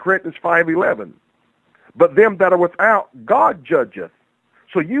 1 Corinthians 5:11. But them that are without, God judgeth.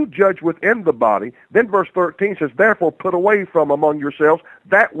 So you judge within the body. Then verse 13 says, therefore put away from among yourselves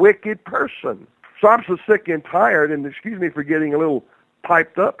that wicked person. So I'm so sick and tired, and excuse me for getting a little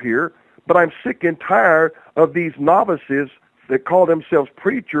piped up here, but I'm sick and tired of these novices that call themselves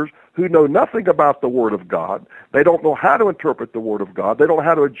preachers who know nothing about the Word of God. They don't know how to interpret the Word of God. They don't know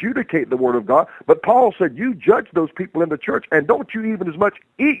how to adjudicate the Word of God. But Paul said, you judge those people in the church, and don't you even as much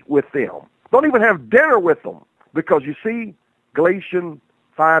eat with them. Don't even have dinner with them. Because you see, Galatians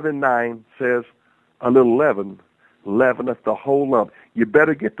 5:9 says, a little leaven leaveneth the whole lump. You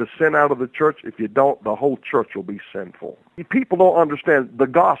better get the sin out of the church. If you don't, the whole church will be sinful. People don't understand the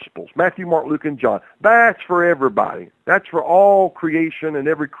Gospels, Matthew, Mark, Luke, and John. That's for everybody. That's for all creation and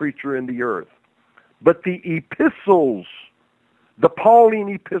every creature in the earth. But the epistles, the Pauline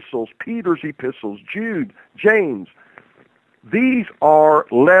epistles, Peter's epistles, Jude, James, these are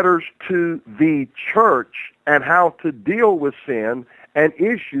letters to the church and how to deal with sin and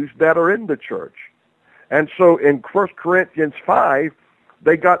issues that are in the church. And so in 1 Corinthians 5,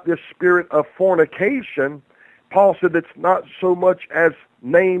 they got this spirit of fornication. Paul said it's not so much as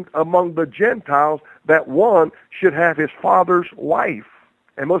named among the Gentiles that one should have his father's wife.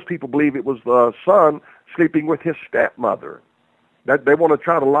 And most people believe it was the son sleeping with his stepmother. That they want to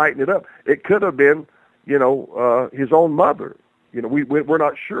try to lighten it up. It could have been, his own mother. We're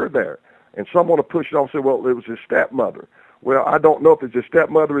not sure there. And some want to push it off and say, well, it was his stepmother. Well, I don't know if it's his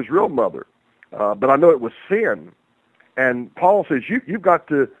stepmother or his real mother. But I know it was sin. And Paul says, you've got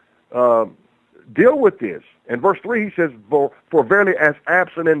to deal with this. In verse 3, he says, for verily as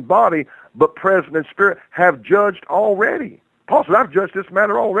absent in body, but present in spirit, have judged already. Paul said, I've judged this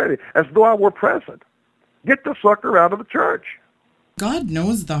matter already, as though I were present. Get the sucker out of the church. God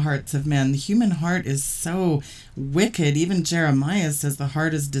knows the hearts of men. The human heart is so wicked. Even Jeremiah says the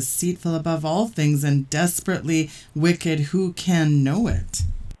heart is deceitful above all things and desperately wicked. Who can know it?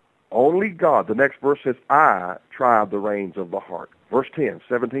 Only God. The next verse says, I try the reins of the heart. Verse 10,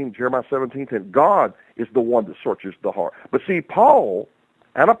 17, Jeremiah 17:10. God is the one that searches the heart. But see, Paul,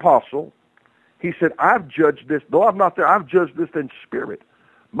 an apostle, he said, I've judged this. Though I'm not there, I've judged this in spirit.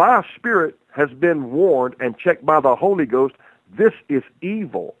 My spirit has been warned and checked by the Holy Ghost. This is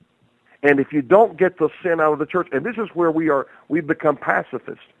evil. And if you don't get the sin out of the church, and this is where we become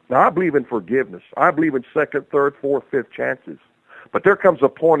pacifists. Now, I believe in forgiveness. I believe in second, third, fourth, fifth chances. But there comes a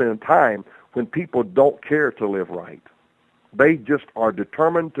point in time when people don't care to live right. They just are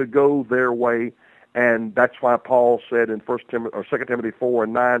determined to go their way, and that's why Paul said in 2 Timothy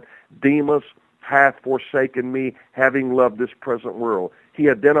 4:9, Demas hath forsaken me, having loved this present world. He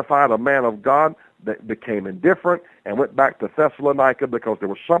identified a man of God that became indifferent and went back to Thessalonica because there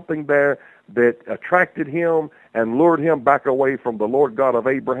was something there that attracted him and lured him back away from the Lord God of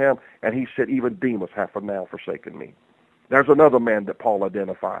Abraham, and he said, even Demas hath now forsaken me. There's another man that Paul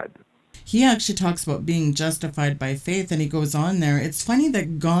identified. He actually talks about being justified by faith, and he goes on there. It's funny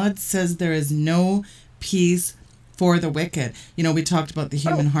that God says there is no peace for the wicked. You know, we talked about the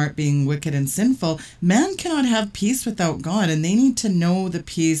human heart being wicked and sinful. Man cannot have peace without God, and they need to know the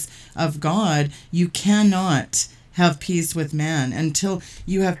peace of God. You cannot have peace with man until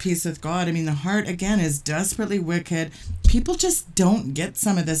you have peace with God. I mean, the heart, again, is desperately wicked. People just don't get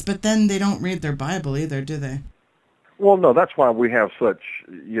some of this, but then they don't read their Bible either, do they? Well, no, that's why we have such,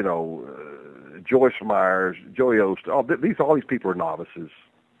 Joyce Myers, Joey Ost, all these people are novices.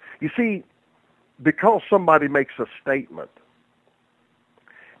 You see, because somebody makes a statement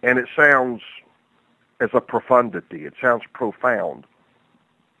and it sounds as a profundity, it sounds profound,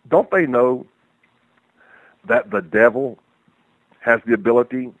 don't they know that the devil has the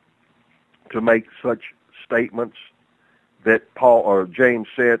ability to make such statements that Paul or James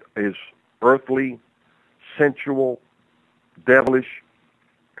said is earthly, sensual, devilish?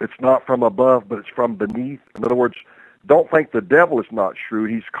 It's not from above, but it's from beneath. In other words, don't think the devil is not shrewd.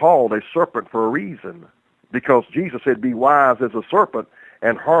 He's called a serpent for a reason, because Jesus said, be wise as a serpent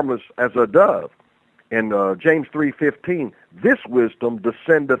and harmless as a dove. In James 3:15, this wisdom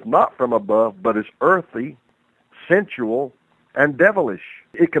descendeth not from above, but is earthy, sensual, and devilish.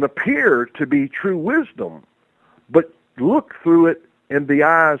 It can appear to be true wisdom, but look through it in the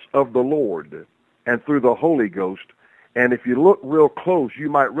eyes of the Lord and through the Holy Ghost. And if you look real close, you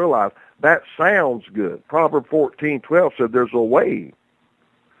might realize that sounds good. Proverbs 14:12 said, there's a way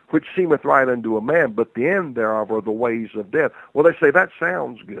which seemeth right unto a man, but the end thereof are the ways of death. Well, they say, that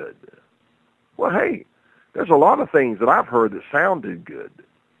sounds good. Well, hey, there's a lot of things that I've heard that sounded good.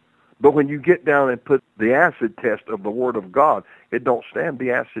 But when you get down and put the acid test of the Word of God, it don't stand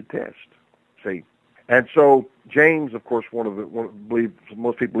the acid test. See? And so James, of course,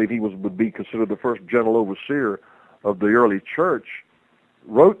 most people believe he would be considered the first general overseer of the early church,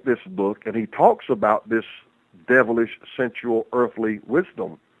 wrote this book, and he talks about this devilish, sensual, earthly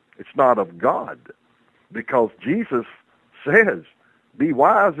wisdom. It's not of God, because Jesus says, be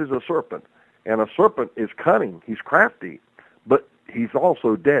wise as a serpent. And a serpent is cunning. He's crafty, but he's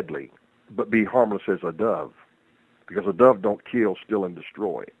also deadly. But be harmless as a dove, because a dove don't kill, steal, and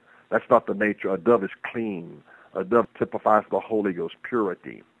destroy. That's not the nature. A dove is clean. A dove typifies the Holy Ghost,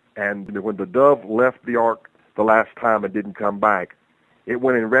 purity. And when the dove left the ark the last time and didn't come back, it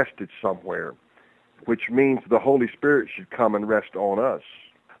went and rested somewhere, which means the Holy Spirit should come and rest on us.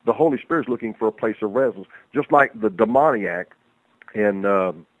 The Holy Spirit is looking for a place of residence, just like the demoniac in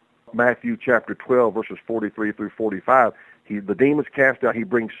Matthew chapter 12, verses 43 through 45. The demons cast out, he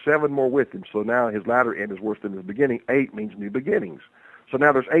brings 7 more with him, so now his latter end is worse than his beginning. 8 means new beginnings. So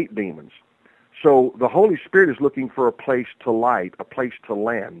now there's 8 demons. So the Holy Spirit is looking for a place to light, a place to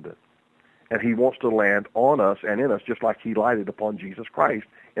land. And he wants to land on us and in us, just like he lighted upon Jesus Christ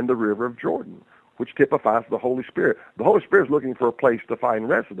in the river of Jordan, which typifies the Holy Spirit. The Holy Spirit is looking for a place to find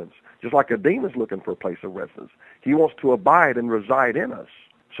residence, just like a demon is looking for a place of residence. He wants to abide and reside in us.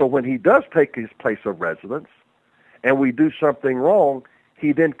 So when he does take his place of residence and we do something wrong,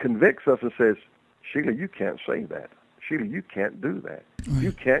 he then convicts us and says, Sheila, you can't say that. Sheila, you can't do that.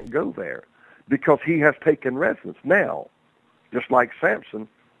 You can't go there, because he has taken residence. Now, just like Samson,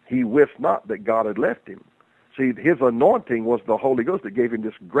 he wist not that God had left him. See, his anointing was the Holy Ghost that gave him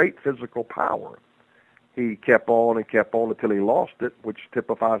this great physical power. He kept on and kept on until he lost it, which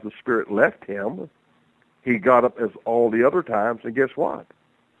typifies the Spirit left him. He got up as all the other times, and guess what?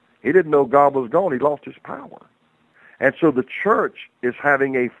 He didn't know God was gone. He lost his power. And so the church is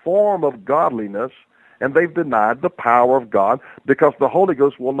having a form of godliness, and they've denied the power of God because the Holy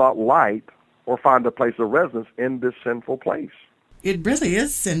Ghost will not light or find a place of residence in this sinful place. It really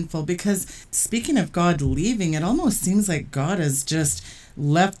is sinful because, speaking of God leaving, it almost seems like God has just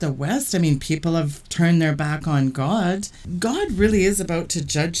left the West. I mean, people have turned their back on God. God really is about to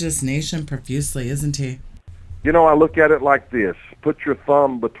judge this nation profusely, isn't he? You know, I look at it like this. Put your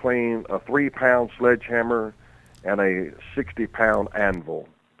thumb between a 3-pound sledgehammer and a 60-pound anvil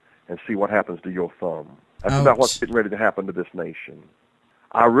and see what happens to your thumb. That's Ouch. about what's getting ready to happen to this nation.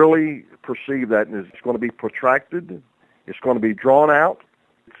 I really perceive that it's going to be protracted. It's going to be drawn out.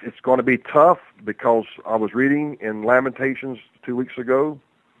 It's going to be tough because I was reading in Lamentations 2 weeks ago,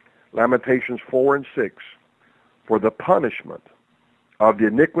 Lamentations 4 and 6, for the punishment of the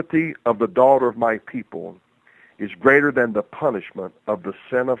iniquity of the daughter of my people is greater than the punishment of the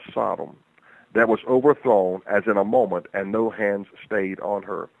sin of Sodom that was overthrown as in a moment, and no hands stayed on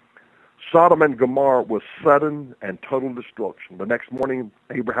her. Sodom and Gomorrah was sudden and total destruction. The next morning,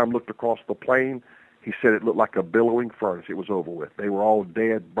 Abraham looked across the plain. He said it looked like a billowing furnace. It was over with. They were all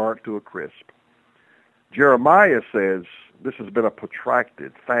dead, burnt to a crisp. Jeremiah says this has been a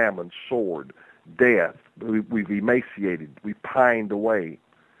protracted famine, sword, death. We've emaciated. We pined away.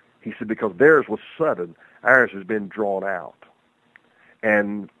 He said because theirs was sudden, ours has been drawn out.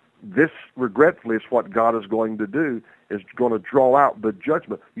 And this, regretfully, is what God is going to do, is going to draw out the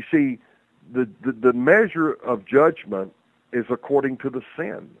judgment. You see, the measure of judgment is according to the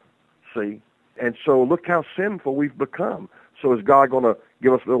sin, see? And so look how sinful we've become. So is God going to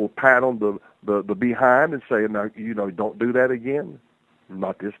give us a little pat on the behind and say, no, don't do that again?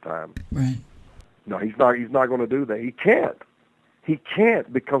 Not this time. Right. No, he's not going to do that. He can't. He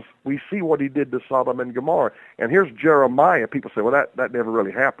can't, because we see what he did to Sodom and Gomorrah. And here's Jeremiah. People say, well, that never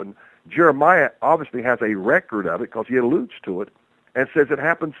really happened. Jeremiah obviously has a record of it because he alludes to it and says it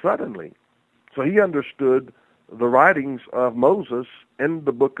happened suddenly. So he understood the writings of Moses in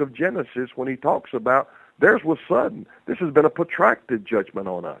the book of Genesis when he talks about theirs was sudden. This has been a protracted judgment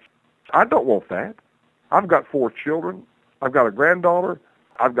on us. I don't want that. I've got 4 children. I've got a granddaughter.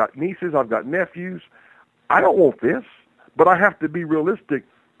 I've got nieces. I've got nephews. I don't want this, but I have to be realistic.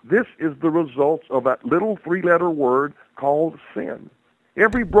 This is the result of that little 3-letter word called sin.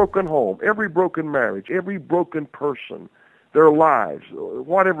 Every broken home, every broken marriage, every broken person, their lives,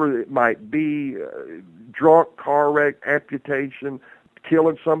 whatever it might be, drunk, car wreck, amputation,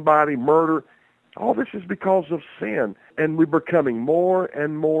 killing somebody, murder, all this is because of sin. And we're becoming more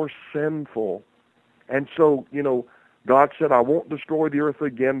and more sinful. And so, God said, I won't destroy the earth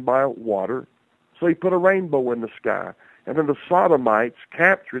again by water. So he put a rainbow in the sky. And then the Sodomites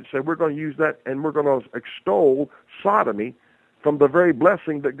captured it, said, we're going to use that, and we're going to extol sodomy from the very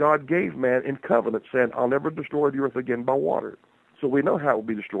blessing that God gave man in covenant, saying, I'll never destroy the earth again by water. So we know how it will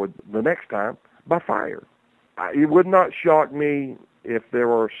be destroyed the next time, by fire. It would not shock me if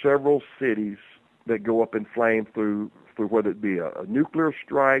there are several cities that go up in flame through whether it be a nuclear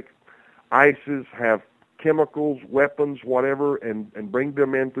strike, ISIS have chemicals, weapons, whatever, and bring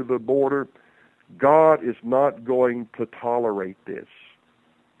them in through the border. God is not going to tolerate this.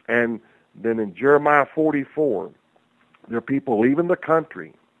 And then in Jeremiah 44, there are people leaving the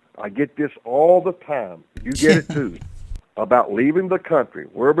country. I get this all the time. You get it too. About leaving the country.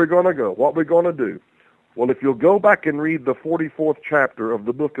 Where are we going to go? What are we going to do? Well, if you'll go back and read the 44th chapter of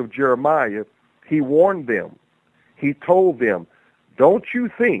the book of Jeremiah, he warned them. He told them, don't you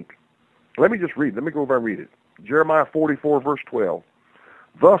think. Let me just read. Let me go over and read it. Jeremiah 44, verse 12.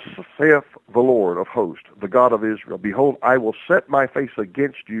 Thus saith the Lord of hosts, the God of Israel, behold, I will set my face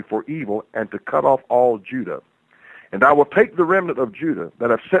against you for evil and to cut off all Judah. And I will take the remnant of Judah that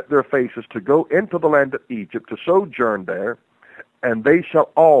have set their faces to go into the land of Egypt to sojourn there, and they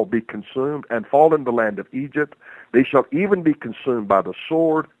shall all be consumed and fall in the land of Egypt. They shall even be consumed by the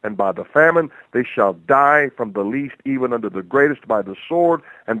sword and by the famine. They shall die from the least even unto the greatest by the sword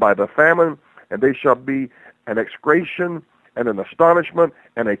and by the famine, and they shall be an execration and an astonishment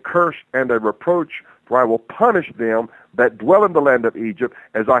and a curse and a reproach, for I will punish them that dwell in the land of Egypt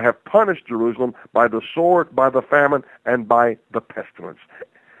as I have punished Jerusalem by the sword, by the famine, and by the pestilence.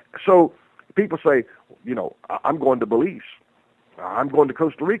 So people say, I'm going to Belize. I'm going to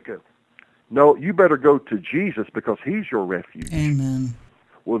Costa Rica. No, you better go to Jesus because he's your refuge. Amen.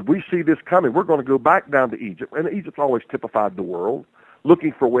 Well, if we see this coming, we're going to go back down to Egypt. And Egypt's always typified the world,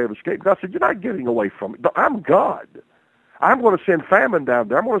 looking for a way of escape. God said, you're not getting away from it. I'm God. I'm going to send famine down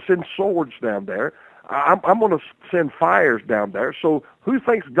there. I'm going to send swords down there. I'm going to send fires down there. So who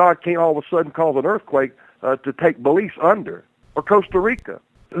thinks God can't all of a sudden cause an earthquake to take Belize under, or Costa Rica?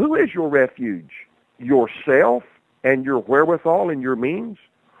 Who is your refuge? Yourself? and your wherewithal and your means?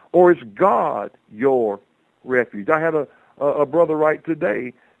 Or is God your refuge? I had a brother write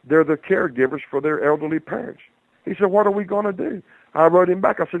today, they're the caregivers for their elderly parents. He said, what are we going to do? I wrote him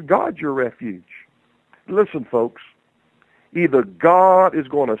back. I said, God's your refuge. Listen, folks, either God is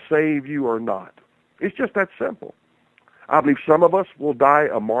going to save you or not. It's just that simple. I believe some of us will die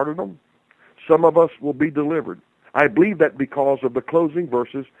a martyrdom. Some of us will be delivered. I believe that because of the closing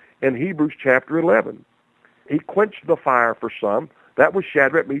verses in Hebrews chapter 11. He quenched the fire for some. That was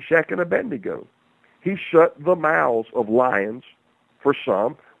Shadrach, Meshach, and Abednego. He shut the mouths of lions for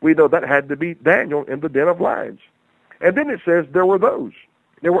some. We know that had to be Daniel in the den of lions. And then it says there were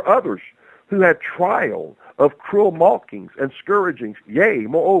others who had trial of cruel mockings and scourgings, yea,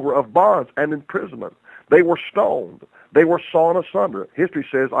 moreover, of bonds and imprisonment. They were stoned. They were sawn asunder. History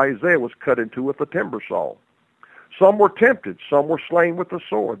says Isaiah was cut in two with a timber saw. Some were tempted. Some were slain with the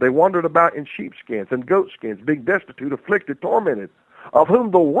sword. They wandered about in sheepskins and goatskins, being destitute, afflicted, tormented, of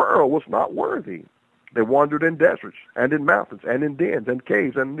whom the world was not worthy. They wandered in deserts and in mountains and in dens and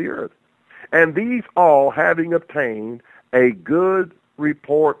caves and in the earth. And these all, having obtained a good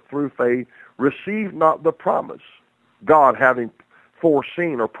report through faith, received not the promise, God having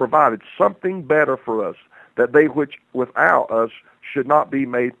foreseen or provided something better for us, that they which without us should not be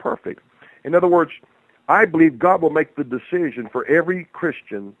made perfect. In other words, I believe God will make the decision for every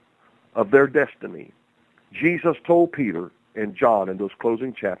Christian of their destiny. Jesus told Peter and John in those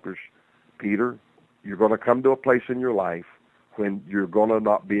closing chapters, Peter, you're going to come to a place in your life when you're going to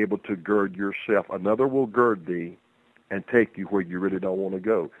not be able to gird yourself. Another will gird thee and take you where you really don't want to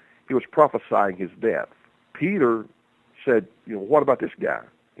go. He was prophesying his death. Peter said, what about this guy?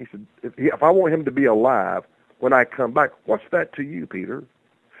 He said, if I want him to be alive when I come back, what's that to you, Peter?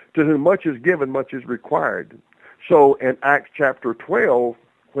 To whom much is given, much is required. So in Acts chapter 12,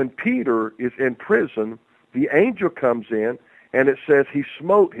 when Peter is in prison, the angel comes in, and it says he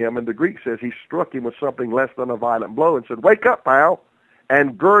smote him, and the Greek says he struck him with something less than a violent blow and said, wake up, pal,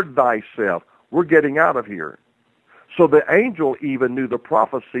 and gird thyself. We're getting out of here. So the angel even knew the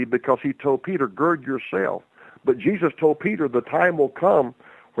prophecy because he told Peter, gird yourself. But Jesus told Peter, the time will come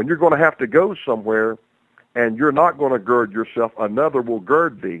when you're going to have to go somewhere, and you're not going to gird yourself. Another will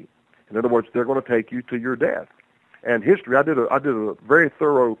gird thee. In other words, they're going to take you to your death. And history, I did a very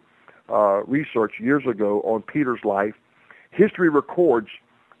thorough research years ago on Peter's life. History records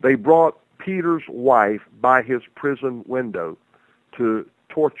they brought Peter's wife by his prison window to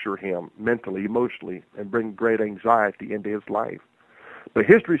torture him mentally, emotionally, and bring great anxiety into his life. But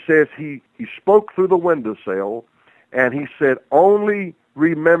history says he spoke through the windowsill, and he said, only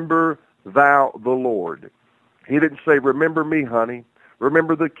remember thou the Lord. He didn't say, remember me, honey.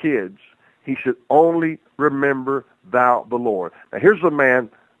 Remember the kids. He said, only remember thou the Lord. Now here's a man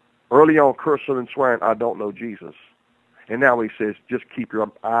early on cursing and swearing, I don't know Jesus. And now he says, just keep your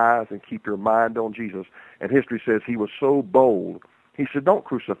eyes and keep your mind on Jesus. And history says he was so bold. He said, don't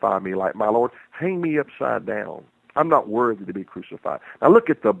crucify me like my Lord. Hang me upside down. I'm not worthy to be crucified. Now look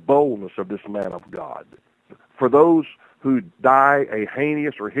at the boldness of this man of God. For those who die a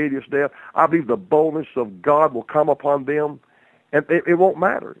heinous or hideous death, I believe the boldness of God will come upon them, and it won't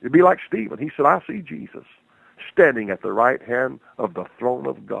matter. It'll be like Stephen. He said, I see Jesus standing at the right hand of the throne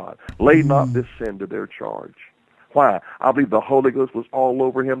of God. Lay not this sin to their charge. Why? I believe the Holy Ghost was all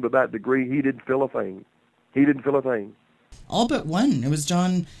over him to that degree. He didn't feel a thing. He didn't feel a thing. All but one. It was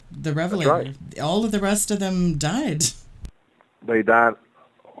John the Revelator. Right. All of the rest of them died. They died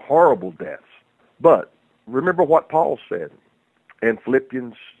horrible deaths. But remember what Paul said in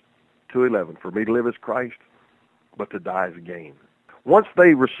Philippians 2:11, for me to live is Christ, but to die is gain. Once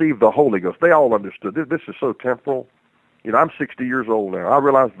they received the Holy Ghost, they all understood. This is so temporal. I'm 60 years old now. I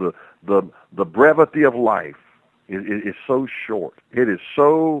realize the brevity of life is so short. It is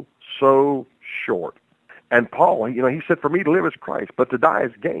so short. And Paul, he said, for me to live is Christ, but to die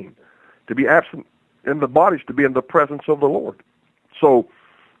is gain. To be absent in the body is to be in the presence of the Lord. So,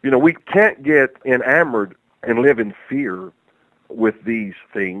 we can't get enamored and live in fear with these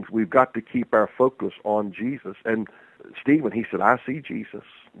things. We've got to keep our focus on Jesus. And Stephen, he said, I see Jesus.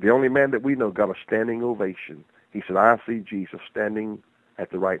 The only man that we know got a standing ovation. He said, I see Jesus standing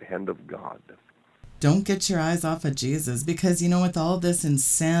at the right hand of God. Don't get your eyes off of Jesus, because with all this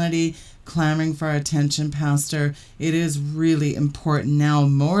insanity clamoring for our attention, Pastor, it is really important now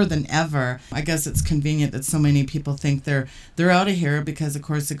more than ever. I guess it's convenient that so many people think they're out of here because, of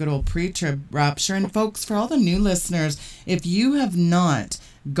course, the good old pre-trib rapture. And folks, for all the new listeners, if you have not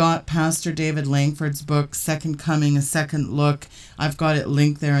got Pastor David Lankford's book, Second Coming, A Second Look, I've got it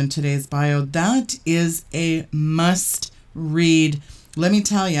linked there in today's bio. That is a must read. Let me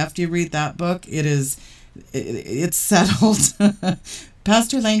tell you, after you read that book, it is it's settled.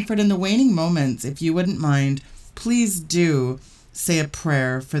 Pastor Lankford, in the waning moments, if you wouldn't mind, please do say a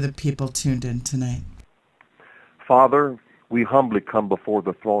prayer for the people tuned in tonight. Father, we humbly come before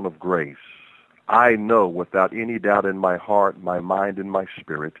the throne of grace. I know without any doubt in my heart, my mind, and my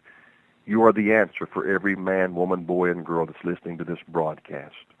spirit, you are the answer for every man, woman, boy, and girl that's listening to this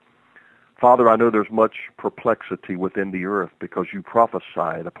broadcast. Father, I know there's much perplexity within the earth because you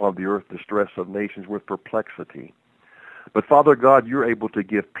prophesied upon the earth distress of nations with perplexity. But Father God, you're able to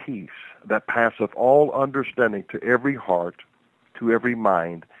give peace that passeth all understanding to every heart, to every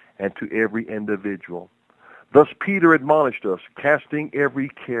mind, and to every individual. Thus Peter admonished us, casting every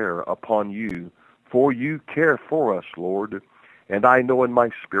care upon you, for you care for us, Lord. And I know in my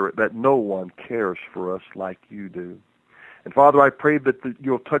spirit that no one cares for us like you do. And Father, I pray that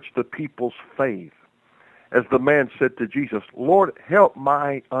you'll touch the people's faith. As the man said to Jesus, Lord, help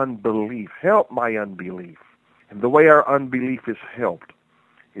my unbelief. Help my unbelief. And the way our unbelief is helped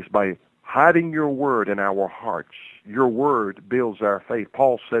is by hiding your word in our hearts. Your word builds our faith.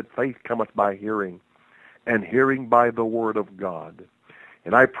 Paul said, faith cometh by hearing, and hearing by the word of God.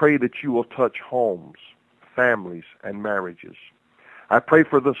 And I pray that you will touch homes, families, and marriages. I pray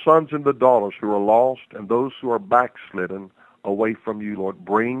for the sons and the daughters who are lost and those who are backslidden away from you, Lord.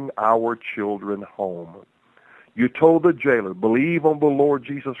 Bring our children home. You told the jailer, believe on the Lord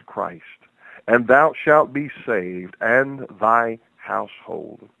Jesus Christ, and thou shalt be saved, and thy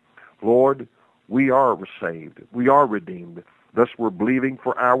household. Lord, we are saved. We are redeemed. Thus we're believing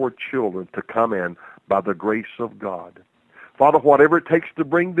for our children to come in by the grace of God. Father, whatever it takes to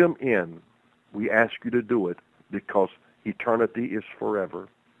bring them in, we ask you to do it because eternity is forever.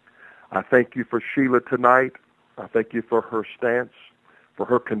 I thank you for Sheila tonight. I thank you for her stance, for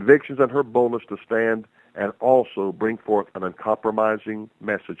her convictions and her boldness to stand and also bring forth an uncompromising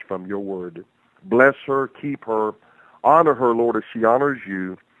message from your word. Bless her, keep her, honor her, Lord, as she honors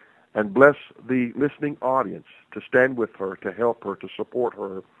you, and bless the listening audience to stand with her, to help her, to support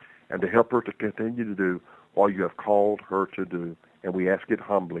her, and to help her to continue to do what you have called her to do. And we ask it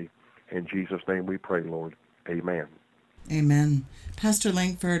humbly. In Jesus' name we pray, Lord. Amen. Amen. Pastor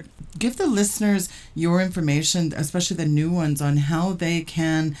Lankford, give the listeners your information, especially the new ones, on how they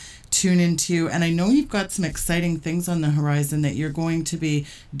can tune into you. And I know you've got some exciting things on the horizon that you're going to be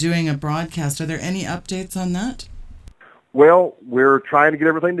doing a broadcast. Are there any updates on that? Well, we're trying to get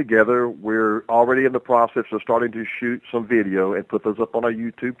everything together. We're already in the process of starting to shoot some video and put those up on our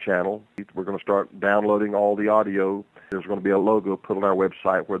YouTube channel. We're going to start downloading all the audio. There's going to be a logo put on our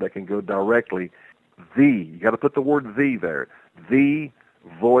website where they can go directly. You got to put the word "the" there,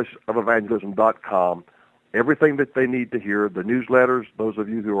 thevoiceofevangelism.com. Everything that they need to hear, the newsletters, those of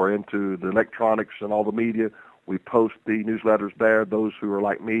you who are into the electronics and all the media, we post the newsletters there. Those who are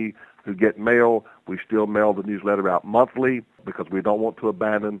like me, who get mail, we still mail the newsletter out monthly because we don't want to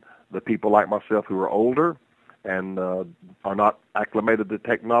abandon the people like myself who are older and are not acclimated to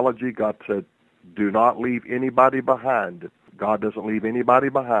technology. God said, do not leave anybody behind. God doesn't leave anybody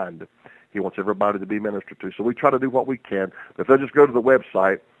behind. He wants everybody to be ministered to. So we try to do what we can. If they just go to the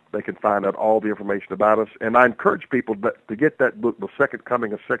website, they can find out all the information about us. And I encourage people to get that book, The Second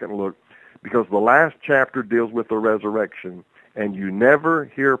Coming, A Second Look, because the last chapter deals with the resurrection. And you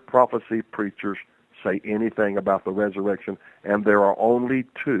never hear prophecy preachers say anything about the resurrection. And there are only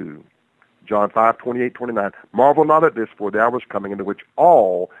two. John 5:28-29. Marvel not at this, for the hour is coming into which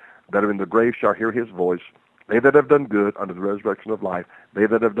all that are in the grave shall hear his voice. They that have done good under the resurrection of life, they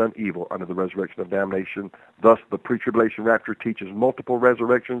that have done evil under the resurrection of damnation. Thus the pre-tribulation rapture teaches multiple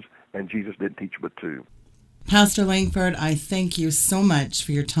resurrections, and Jesus didn't teach but two. Pastor Lankford, I thank you so much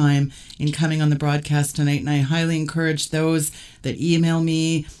for your time in coming on the broadcast tonight, and I highly encourage those that email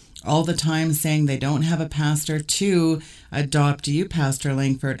me all the time saying they don't have a pastor to adopt you, Pastor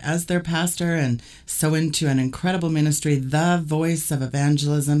Lankford, as their pastor and sow into an incredible ministry, The Voice of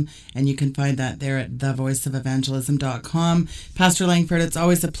Evangelism, and you can find that there at thevoiceofevangelism.com. Pastor Lankford, it's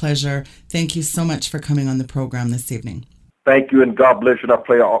always a pleasure. Thank you so much for coming on the program this evening. Thank you, and God bless you. And I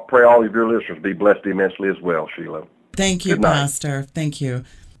pray all of your listeners be blessed immensely as well, Sheila. Thank you, Pastor. Thank you.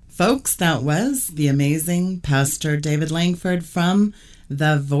 Folks, that was the amazing Pastor David Lankford from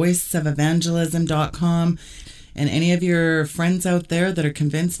thevoiceofevangelism.com. And any of your friends out there that are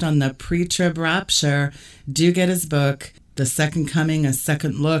convinced on the pre-trib rapture, do get his book, The Second Coming, A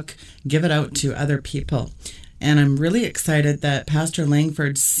Second Look. Give it out to other people. And I'm really excited that Pastor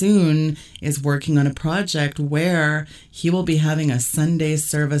Lankford soon is working on a project where he will be having a Sunday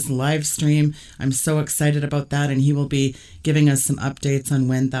service live stream. I'm so excited about that, and he will be giving us some updates on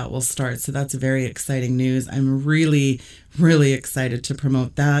when that will start. So that's very exciting news. I'm really, really excited to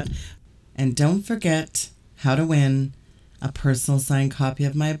promote that. And don't forget how to win a personal signed copy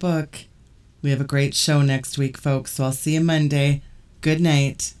of my book. We have a great show next week, folks, so I'll see you Monday. Good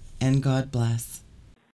night, and God bless.